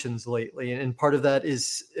declarations lately. And part of that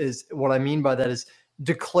is what I mean by that is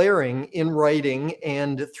declaring in writing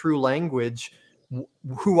and through language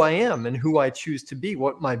who I am and who I choose to be,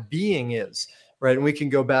 what my being is, right? And we can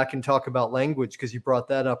go back and talk about language because you brought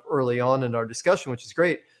that up early on in our discussion, which is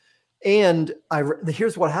great. And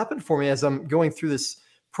here's what happened for me as I'm going through this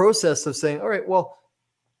process of saying, all right, well,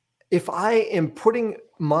 if I am putting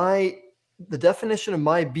the definition of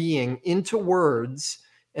my being into words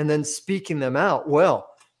and then speaking them out, well,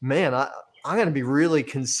 man, I'm going to be really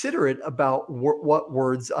considerate about what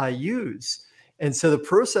words I use. And so the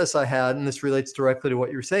process I had, and this relates directly to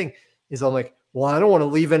what you're saying, is I'm like, well, I don't want to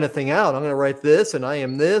leave anything out. I'm going to write this, and I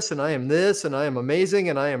am this, and I am this, and I am amazing,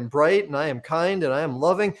 and I am bright, and I am kind, and I am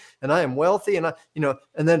loving, and I am wealthy. And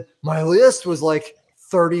and then my list was like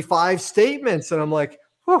 35 statements. And I'm like,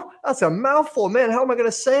 whew, that's a mouthful, man. How am I going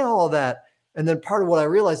to say all that? And then part of what I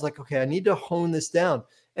realized, like, okay, I need to hone this down.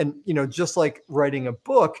 And, just like writing a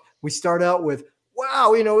book, we start out with,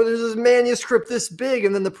 wow, there's this manuscript this big.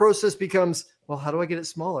 And then the process becomes, well, how do I get it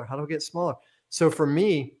smaller? How do I get it smaller? So for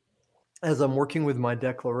me, as I'm working with my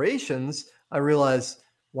declarations, I realize,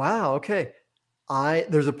 wow, okay,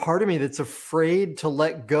 there's a part of me that's afraid to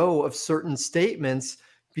let go of certain statements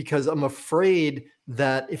because I'm afraid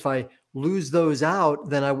that if I lose those out,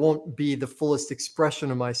 then I won't be the fullest expression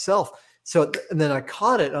of myself. So, and then I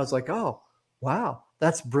caught it and I was like, oh, wow,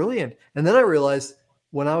 that's brilliant. And then I realized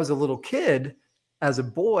when I was a little kid, as a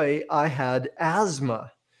boy, I had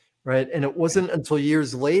asthma, right? And it wasn't until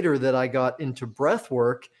years later that I got into breath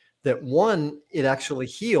work that, one, it actually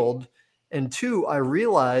healed, and two, I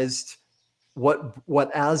realized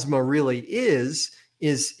what asthma really is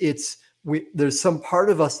there's some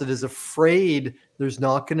part of us that is afraid there's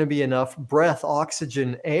not going to be enough breath,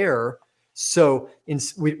 oxygen, air. So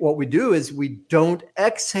what we do is we don't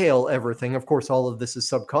exhale everything. Of course, all of this is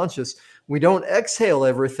subconscious. We don't exhale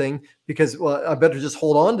everything because, well, I better just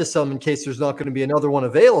hold on to some in case there's not going to be another one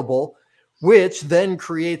available, which then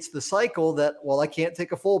creates the cycle that, well, I can't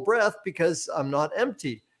take a full breath because I'm not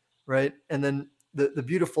empty, right? And then the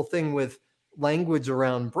beautiful thing with language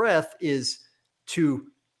around breath is to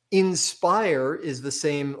inspire is the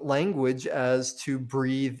same language as to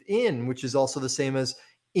breathe in, which is also the same as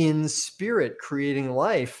in spirit, creating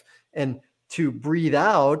life. And to breathe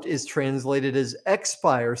out is translated as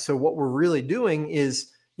expire. So what we're really doing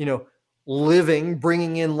is, living,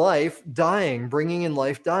 bringing in life, dying, bringing in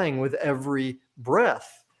life, dying with every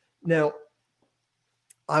breath. Now,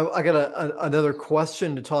 I got another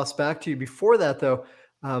question to toss back to you. Before that, though,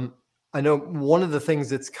 I know one of the things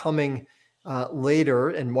that's coming later,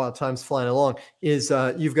 and while time's flying along, is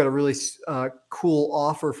you've got a really cool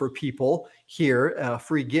offer for people here, a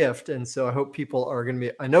free gift. And so I hope people are going to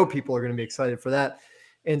be, I know people are going to be excited for that.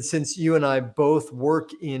 And since you and I both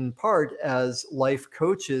work in part as life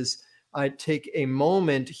coaches, I take a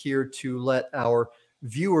moment here to let our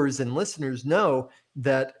viewers and listeners know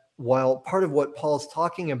that while part of what Paul's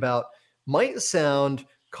talking about might sound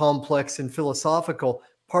complex and philosophical,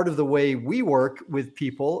 part of the way we work with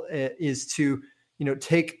people is to,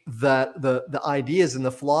 take the ideas and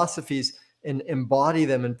the philosophies and embody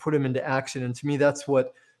them and put them into action. And to me, that's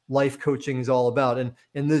what life coaching is all about. And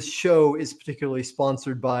this show is particularly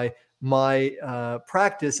sponsored by my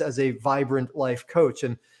practice as a vibrant life coach.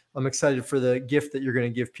 And I'm excited for the gift that you're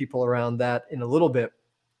going to give people around that in a little bit.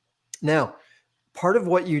 Now, part of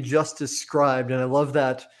what you just described, and I love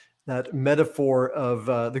that metaphor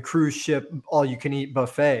of the cruise ship all-you-can-eat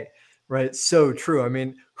buffet, right? So true. I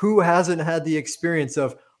mean, who hasn't had the experience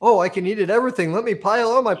of, oh, I can eat at everything. Let me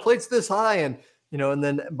pile on, my plate's this high, and and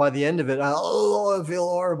then by the end of it, I feel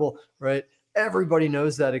horrible, right? Everybody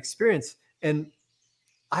knows that experience, and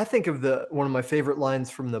I think of one of my favorite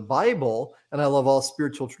lines from the Bible, and I love all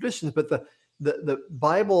spiritual traditions, but the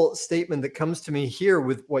Bible statement that comes to me here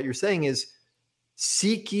with what you're saying is,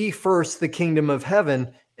 seek ye first the kingdom of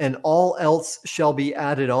heaven, and all else shall be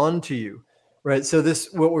added on to you. Right. So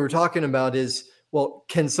what we were talking about is, well,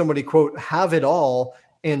 can somebody, quote, have it all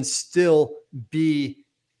and still be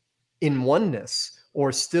in oneness,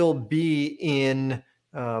 or still be in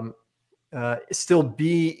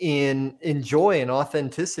joy and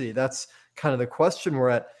authenticity? That's kind of the question we're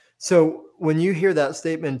at. So when you hear that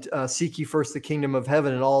statement, seek ye first the kingdom of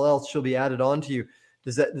heaven and all else shall be added on to you,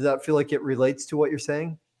 does that feel like it relates to what you're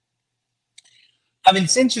saying? I mean,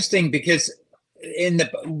 it's interesting because in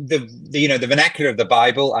the vernacular of the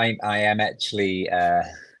Bible, I am actually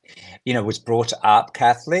was brought up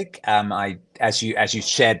Catholic. I, as you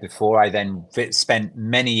shared before, I then spent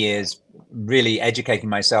many years really educating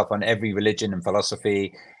myself on every religion and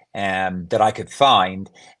philosophy that I could find,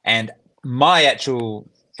 and my actual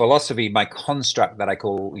philosophy, my construct that I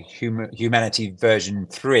call humanity version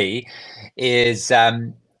 3 is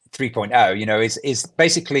 3.0, is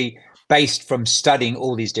basically based from studying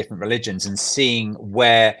all these different religions and seeing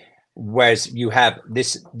whereas you have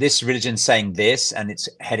this religion saying this and it's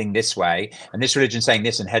heading this way, and this religion saying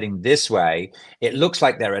this and heading this way, it looks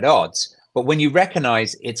like they're at odds. But when you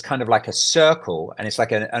recognize it's kind of like a circle, and it's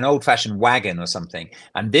like an old-fashioned wagon or something,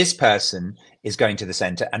 and this person is going to the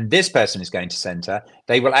center and this person is going to center,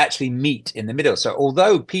 they will actually meet in the middle. So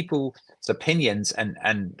although people's opinions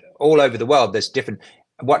and all over the world, there's different,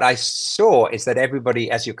 what I saw is that everybody,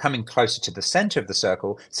 as you're coming closer to the center of the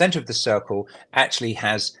circle actually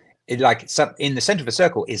has, like, in the center of the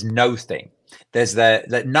circle is no thing. There's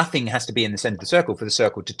that nothing has to be in the center of the circle for the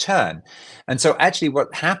circle to turn. And so actually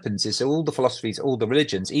what happens is all the philosophies, all the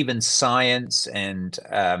religions, even science and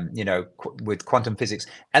with quantum physics,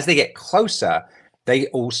 as they get closer, they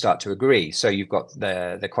all start to agree. So you've got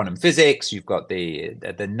the quantum physics, you've got the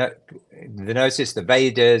Gnosis, the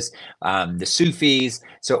Vedas, the Sufis.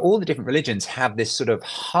 So all the different religions have this sort of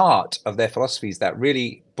heart of their philosophies that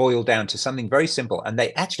really boil down to something very simple, and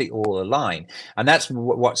they actually all align. And that's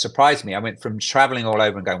what surprised me. I went from traveling all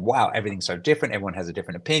over and going, wow, everything's so different. Everyone has a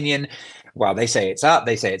different opinion. Well, they say it's up,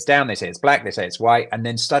 they say it's down, they say it's black, they say it's white. And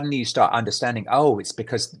then suddenly you start understanding, oh, it's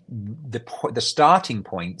because the starting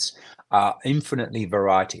points are infinitely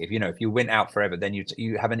variety. If you went out forever, then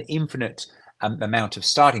you have an infinite amount of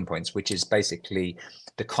starting points, which is basically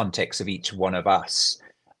the context of each one of us.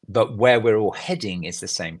 But where we're all heading is the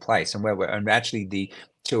same place, and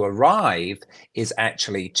to arrive is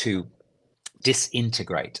actually to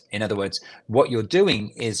disintegrate. In other words, what you're doing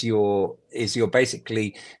is you're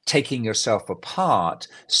basically taking yourself apart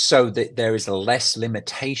so that there is less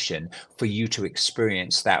limitation for you to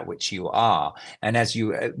experience that which you are. And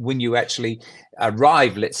when you actually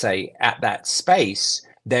arrive, let's say, at that space,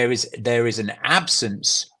 there is an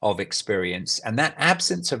absence of experience, and that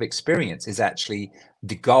absence of experience is actually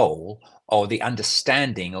the goal, or the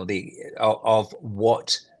understanding, of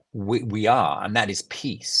what we are, and that is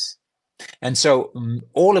peace. And so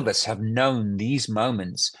all of us have known these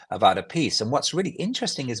moments of utter peace. And what's really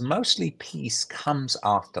interesting is mostly peace comes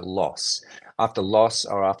after loss,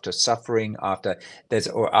 or after suffering, after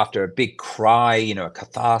a big cry, a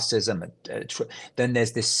catharsis, then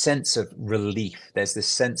there's this sense of relief. There's this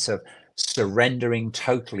sense of surrendering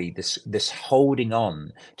totally, this holding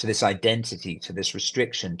on to this identity, to this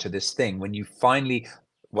restriction, to this thing. When you finally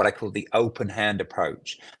what I call the open hand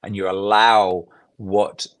approach, and you allow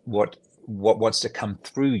what wants to come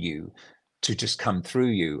through you to just come through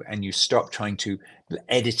you, and you stop trying to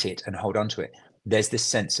edit it and hold on to it, there's this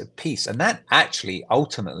sense of peace. And that actually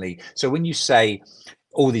ultimately, so when you say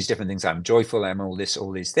all these different things, I'm joyful, I'm all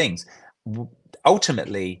these things,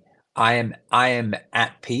 ultimately I am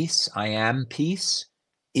at peace, I am peace,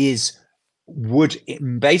 would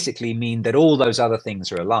basically mean that all those other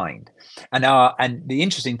things are aligned. And the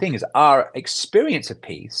interesting thing is, our experience of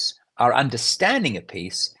peace, our understanding of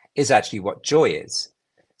peace, is actually what joy is.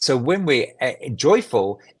 So when we're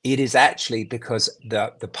joyful, it is actually because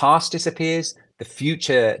the past disappears, the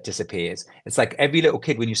future disappears. It's like every little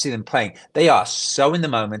kid, when you see them playing, they are so in the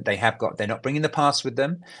moment. They're not bringing the past with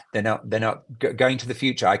them. They're not going to the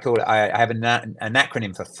future. I call it, I have an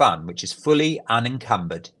acronym for FUN, which is fully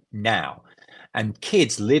unencumbered now. And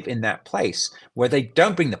kids live in that place where they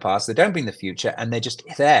don't bring the past, they don't bring the future, and they're just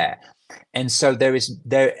there. And so they're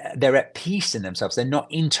at peace in themselves. They're not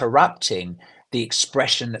interrupting the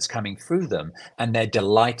expression that's coming through them, and they're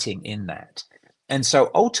delighting in that. And so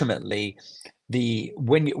ultimately,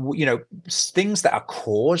 when you know, things that are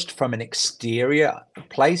caused from an exterior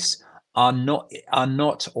place are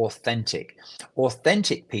not authentic.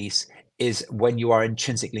 Authentic peace is when you are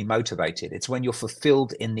intrinsically motivated. It's when you're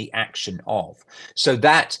fulfilled in the action of. So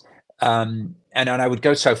that, and I would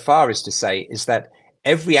go so far as to say, is that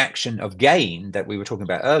every action of gain that we were talking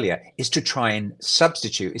about earlier is to try and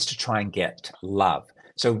substitute, is to try and get love.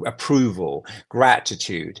 So approval,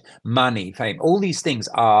 gratitude, money, fame, all these things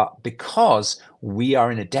are because we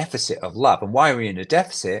are in a deficit of love. And why are we in a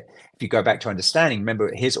deficit? If you go back to understanding,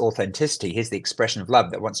 remember, here's authenticity, here's the expression of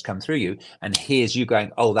love that wants to come through you, and here's you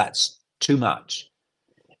going, oh, that's too much.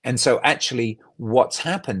 And so actually what's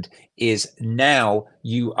happened is now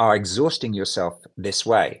you are exhausting yourself this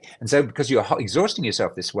way. And so because you're exhausting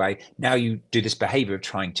yourself this way, now you do this behavior of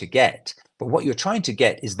trying to get. But what you're trying to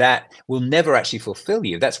get is that will never actually fulfill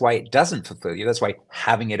you. That's why it doesn't fulfill you. That's why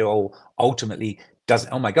having it all ultimately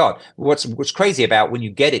doesn't. Oh my God, what's crazy about when you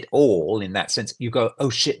get it all in that sense, you go, oh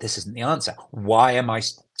shit, this isn't the answer. Why am I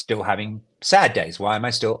still having sad days? Why am I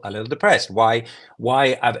still a little depressed?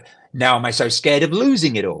 Now am I so scared of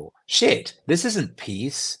losing it all? Shit, this isn't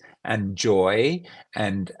peace and joy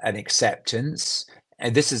and acceptance.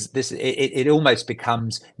 And it almost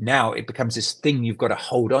becomes, now it becomes this thing you've got to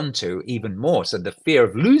hold on to even more. So the fear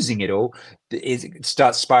of losing it all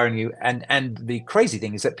starts spiraling you. And the crazy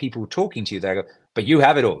thing is that people talking to you, they go, but you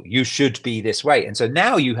have it all. You should be this way. And so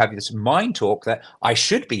now you have this mind talk that I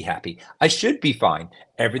should be happy. I should be fine.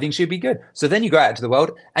 Everything should be good. So then you go out into the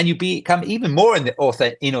world and you become even more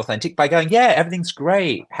inauthentic by going, yeah, everything's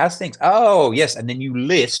great. How's things? Oh, yes. And then you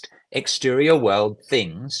list exterior world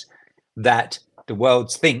things that the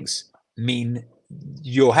world thinks mean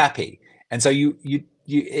you're happy. And so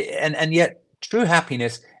and yet true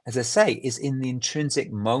happiness, as I say, is in the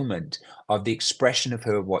intrinsic moment of the expression of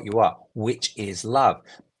what you are, which is love.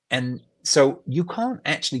 And so you can't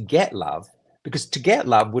actually get love, because to get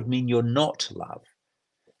love would mean you're not love.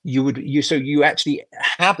 So you actually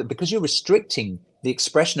have it, because you're restricting the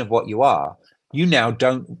expression of what you are. You now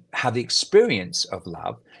don't have the experience of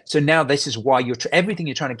love. So now this is why everything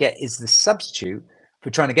you're trying to get is the substitute for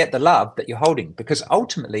trying to get the love that you're holding, because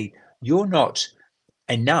ultimately you're not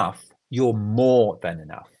enough. You're more than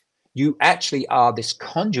enough. You actually are this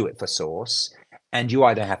conduit for source, and you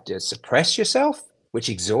either have to suppress yourself, which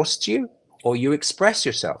exhausts you, or you express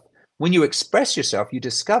yourself. When you express yourself, you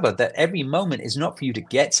discover that every moment is not for you to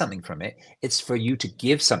get something from it. It's for you to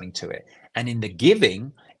give something to it. And in the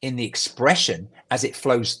giving, in the expression, as it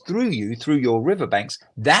flows through you, through your riverbanks,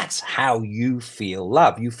 that's how you feel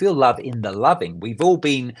love. You feel love in the loving. We've all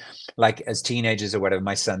been, like, as teenagers or whatever.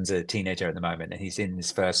 My son's a teenager at the moment, and he's in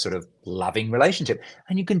his first sort of loving relationship.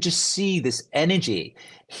 And you can just see this energy.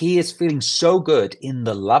 He is feeling so good in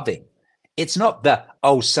the loving. It's not the,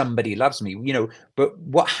 oh, somebody loves me, but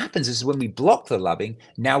what happens is when we block the loving,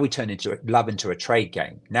 now we turn love into a trade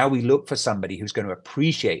game. Now we look for somebody who's going to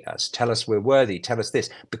appreciate us, tell us we're worthy, tell us this,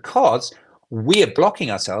 because we are blocking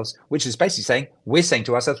ourselves, which is basically we're saying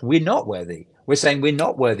to ourselves, we're not worthy. We're saying we're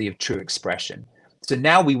not worthy of true expression. So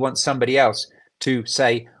now we want somebody else to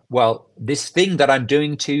say, well, this thing that I'm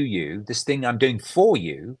doing to you, this thing I'm doing for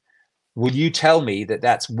you, will you tell me that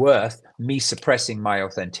that's worth me suppressing my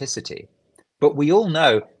authenticity? But we all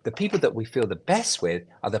know the people that we feel the best with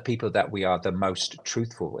are the people that we are the most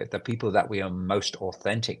truthful with, the people that we are most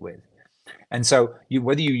authentic with. And so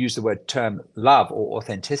whether you use the term love or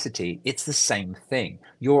authenticity, it's the same thing.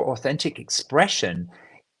 Your authentic expression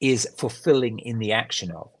is fulfilling in the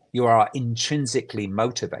action of. You are intrinsically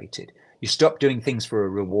motivated. You stop doing things for a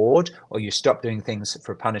reward, or you stop doing things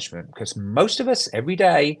for punishment. Because most of us every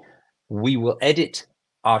day, we will edit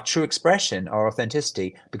our true expression, our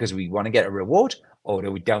authenticity, because we want to get a reward or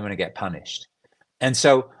we don't want to get punished. And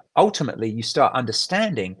so ultimately you start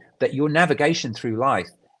understanding that your navigation through life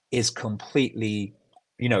is completely,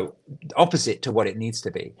 opposite to what it needs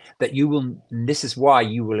to be. That you will, this is why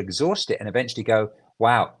you will exhaust it and eventually go,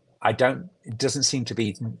 wow, it doesn't seem to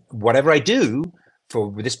be, whatever I do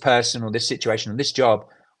for this person or this situation or this job,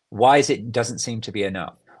 why is it doesn't seem to be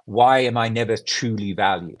enough? Why am I never truly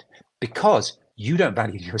valued? Because you don't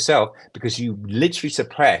value yourself, because you literally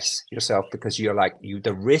suppress yourself, because you're like,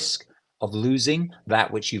 the risk of losing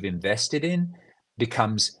that which you've invested in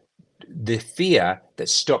becomes the fear that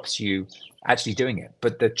stops you actually doing it.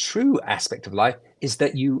 But the true aspect of life is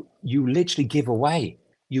that you literally give away.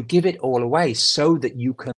 You give it all away so that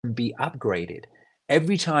you can be upgraded.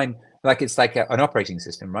 Every time, like it's like an operating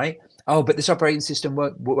system, right? Oh, but this operating system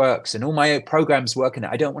works and all my programs work in it.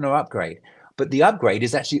 I don't want to upgrade. But the upgrade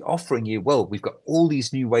is actually offering you, well, we've got all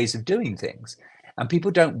these new ways of doing things. And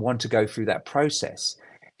people don't want to go through that process.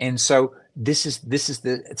 And so this is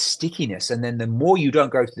the stickiness. And then the more you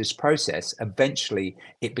don't go through this process, eventually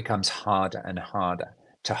it becomes harder and harder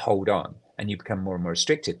to hold on, and you become more and more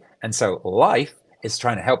restricted. And so life is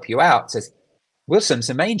trying to help you out, says, we'll send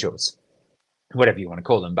some angels, whatever you want to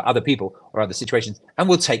call them, but other people or other situations, and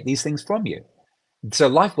we'll take these things from you. So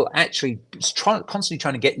life will actually constantly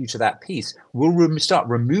trying to get you to that peace. We'll start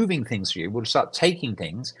removing things from you. We'll start taking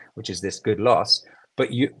things, which is this good loss. But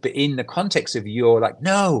in the context of you're like,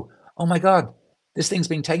 no, oh my God, this thing's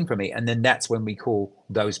being taken from me. And then that's when we call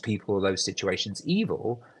those people, those situations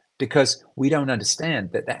evil, because we don't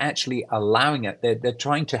understand that they're actually allowing it. They're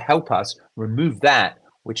trying to help us remove that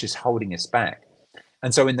which is holding us back.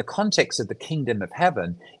 And so in the context of the kingdom of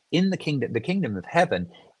heaven, the kingdom of heaven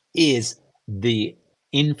is the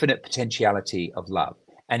infinite potentiality of love.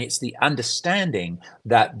 And it's the understanding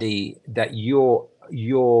that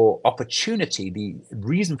your opportunity, the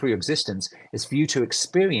reason for your existence, is for you to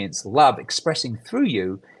experience love expressing through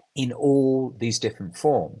you in all these different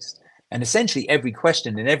forms. And essentially every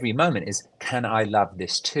question in every moment is, can I love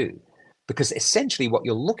this too? Because essentially what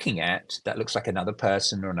you're looking at that looks like another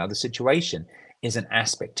person or another situation is an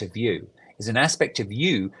aspect of you,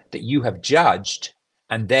 that you have judged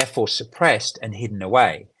and therefore suppressed and hidden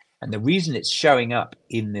away. And the reason it's showing up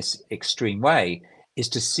in this extreme way is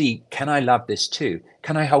to see, can I love this too?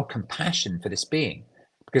 Can I hold compassion for this being?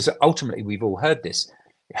 Because ultimately, we've all heard this,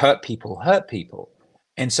 hurt people hurt people.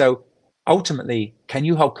 And so ultimately, can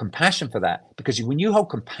you hold compassion for that? Because when you hold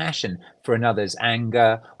compassion for another's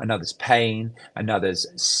anger, another's pain, another's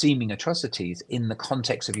seeming atrocities, in the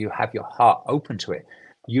context of you have your heart open to it,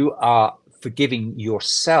 you are forgiving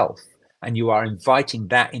yourself, and you are inviting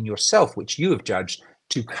that in yourself, which you have judged,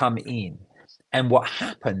 to come in. And what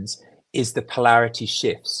happens is the polarity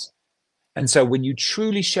shifts. And so when you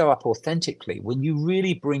truly show up authentically, when you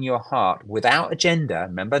really bring your heart without agenda,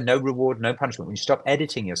 remember, no reward, no punishment, when you stop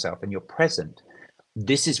editing yourself and you're present,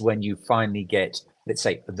 this is when you finally get, let's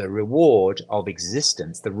say, the reward of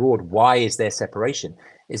existence. The reward, why is there separation?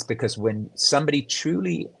 Is because when you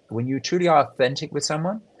truly are authentic with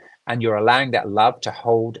someone, and you're allowing that love to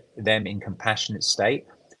hold them in compassionate state,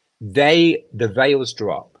 the veils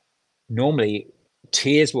drop. Normally,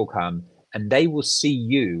 tears will come, and they will see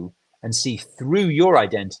you and see through your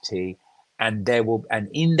identity, and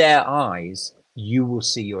in their eyes, you will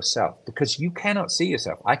see yourself, because you cannot see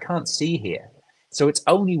yourself. I can't see here. So it's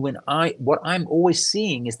only when what I'm always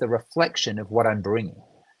seeing is the reflection of what I'm bringing.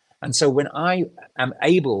 And so when I am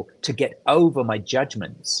able to get over my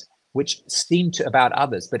judgments, which seem to about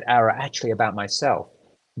others, but are actually about myself,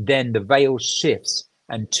 then the veil shifts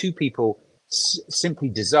and two people simply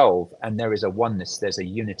dissolve, and there is a oneness, there's a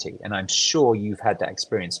unity. And I'm sure you've had that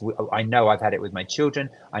experience. I know I've had it with my children.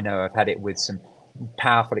 I know I've had it with some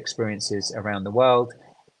powerful experiences around the world.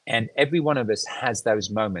 And every one of us has those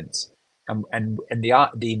moments. And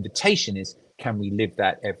the invitation is, can we live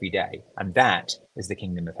that every day? And that is the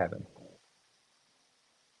kingdom of heaven.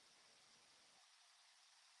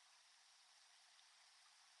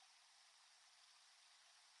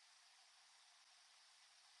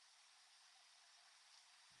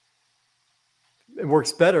 It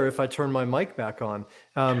works better if I turn my mic back on.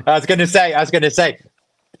 I was going to say,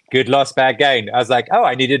 good loss, bad gain. I was like, oh,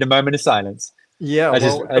 I needed a moment of silence. Yeah,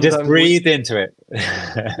 I just breathed into it.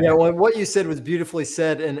 Yeah, well, what you said was beautifully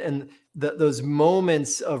said, and those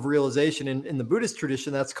moments of realization in the Buddhist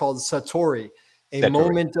tradition, that's called satori,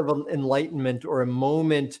 moment of enlightenment or a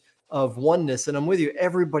moment of oneness. And I'm with you.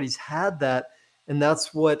 Everybody's had that, and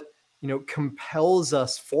that's what compels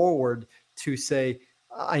us forward to say,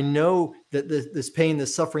 I know that this pain,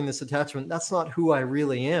 this suffering, this attachment, that's not who I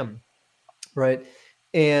really am, right?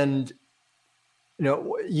 And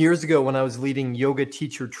years ago when I was leading yoga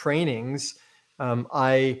teacher trainings,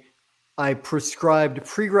 I prescribed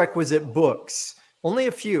prerequisite books, only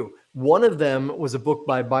a few. One of them was a book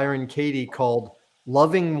by Byron Katie called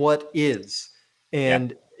Loving What Is.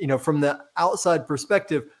 And, from the outside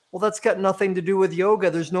perspective, well, that's got nothing to do with yoga.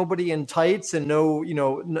 There's nobody in tights and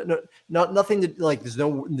nothing to like, there's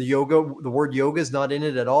no, the word yoga is not in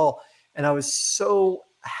it at all. And I was so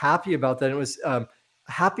happy about that. It was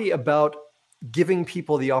happy about giving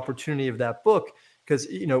people the opportunity of that book because,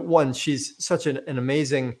 one, she's such an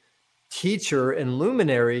amazing teacher and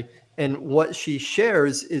luminary. And what she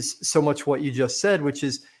shares is so much what you just said, which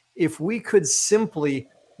is if we could simply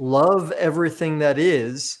love everything that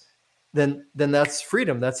is, then that's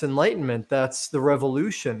freedom, that's enlightenment, that's the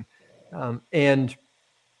revolution. And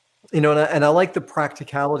I like the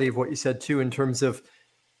practicality of what you said too, in terms of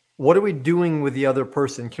what are we doing with the other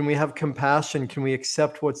person? Can we have compassion? Can we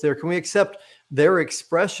accept what's there? Can we accept their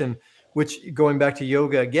expression? Which, going back to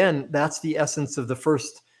yoga again, that's the essence of the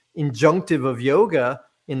first injunctive of yoga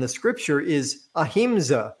in the scripture is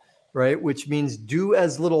ahimsa, right? Which means do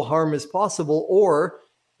as little harm as possible or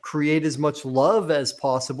create as much love as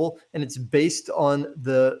possible. And it's based on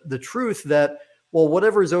the truth that, well,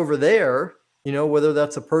 whatever's over there, whether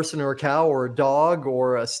that's a person or a cow or a dog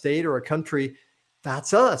or a state or a country,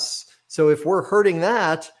 that's us. So if we're hurting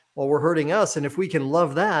that, well, we're hurting us. And if we can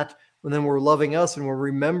love that, well, then we're loving us and we're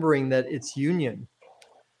remembering that it's union.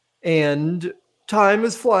 And time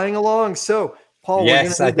is flying along. So Paul,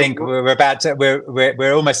 yes, I think we're about to,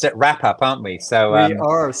 we're almost at wrap up, aren't we? So we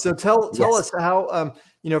are. So tell us how,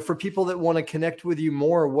 for people that want to connect with you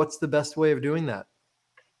more, what's the best way of doing that?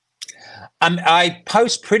 I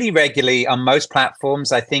post pretty regularly on most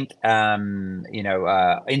platforms. I think, Instagram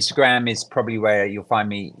is probably where you'll find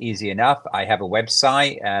me easy enough. I have a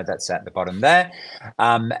website that's at the bottom there.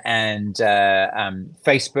 And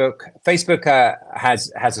Facebook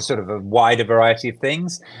has a sort of a wider variety of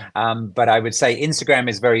things. But I would say Instagram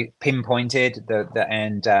is very pinpointed.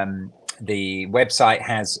 The website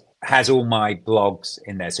has all my blogs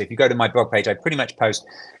in there. So if you go to my blog page, I pretty much post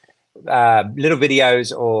little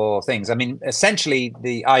videos or things. I mean, essentially,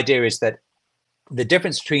 the idea is that the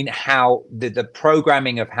difference between how the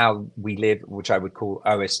programming of how we live, which I would call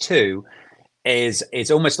OS2, is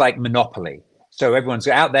almost like monopoly. So everyone's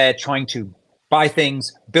out there trying to buy things,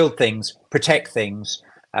 build things, protect things,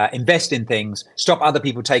 invest in things, stop other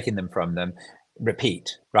people taking them from them,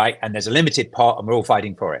 repeat, right? And there's a limited pot and we're all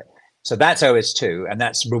fighting for it. So that's OS2, and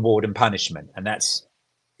that's reward and punishment. And that's,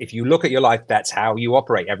 if you look at your life, that's how you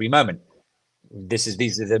operate every moment.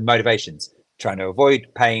 These are the motivations: trying to avoid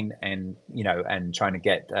pain and trying to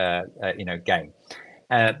get gain.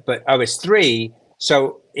 But OS3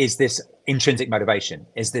 is this intrinsic motivation,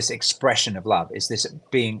 is this expression of love, is this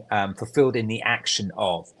being fulfilled in the action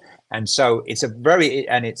of. And so it's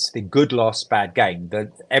it's the good loss, bad gain.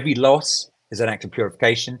 Every loss is an act of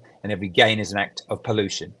purification, and every gain is an act of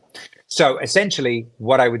pollution. So essentially,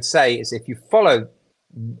 what I would say is, if you follow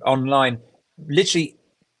online, literally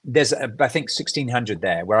there's I think 1600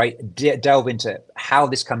 there where I delve into how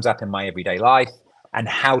this comes up in my everyday life and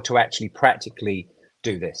how to actually practically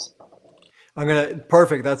do this.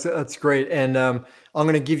 Perfect. That's great. And I'm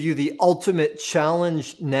going to give you the ultimate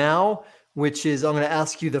challenge now, which is I'm going to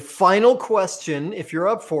ask you the final question if you're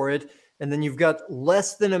up for it. And then you've got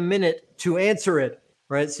less than a minute to answer it,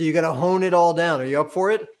 right? So you got to hone it all down. Are you up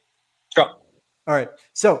for it? Sure. All right.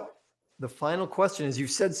 So the final question is,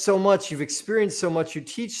 you've said so much, you've experienced so much, you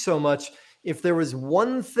teach so much. If there was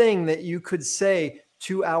one thing that you could say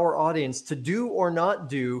to our audience to do or not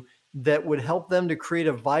do that would help them to create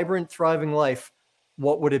a vibrant, thriving life,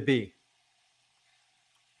 what would it be?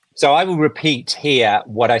 So I will repeat here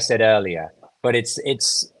what I said earlier, but it's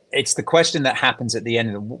the question that happens at the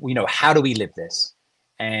end of how do we live this?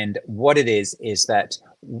 And what it is that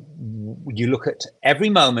you look at every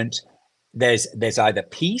moment, there's either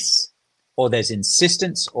peace, or there's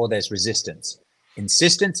insistence, or there's resistance.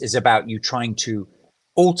 Insistence is about you trying to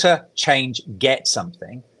alter, change, get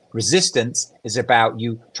something. Resistance is about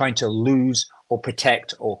you trying to lose or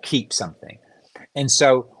protect or keep something. And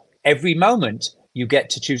so every moment you get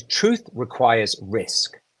to choose. Truth requires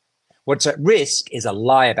risk. What's at risk is a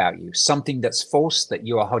lie about you, something that's false that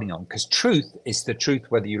you are holding on, because truth is the truth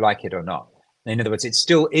whether you like it or not. In other words, it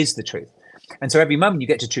still is the truth. And so every moment you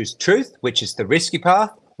get to choose truth, which is the risky path,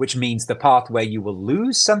 which means the path where you will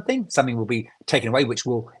lose something will be taken away, which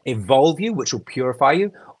will evolve you, which will purify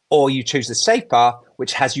you, or you choose the safe path,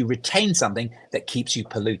 which has you retain something that keeps you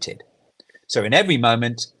polluted. So in every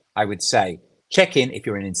moment, I would say, check in. If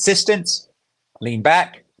you're in insistence, lean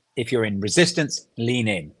back. If you're in resistance, lean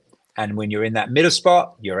in. And when you're in that middle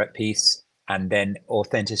spot, you're at peace, and then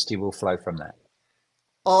authenticity will flow from that.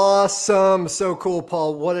 Awesome. So cool,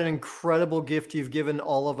 Paul. What an incredible gift you've given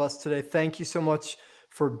all of us today. Thank you so much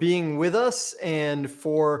for being with us, and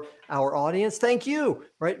for our audience. Thank you,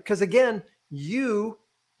 right? Because again, you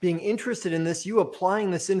being interested in this, you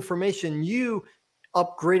applying this information, you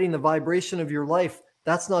upgrading the vibration of your life,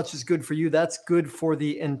 that's not just good for you, that's good for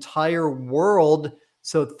the entire world.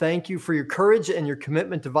 So thank you for your courage and your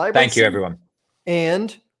commitment to vibrancy. Thank you, everyone.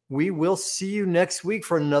 And we will see you next week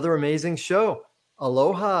for another amazing show.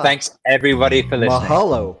 Aloha. Thanks, everybody, for listening.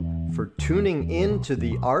 Mahalo for tuning in to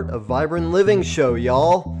the Art of Vibrant Living show,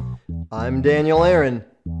 y'all. I'm Daniel Aaron,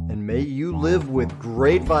 and may you live with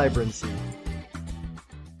great vibrancy.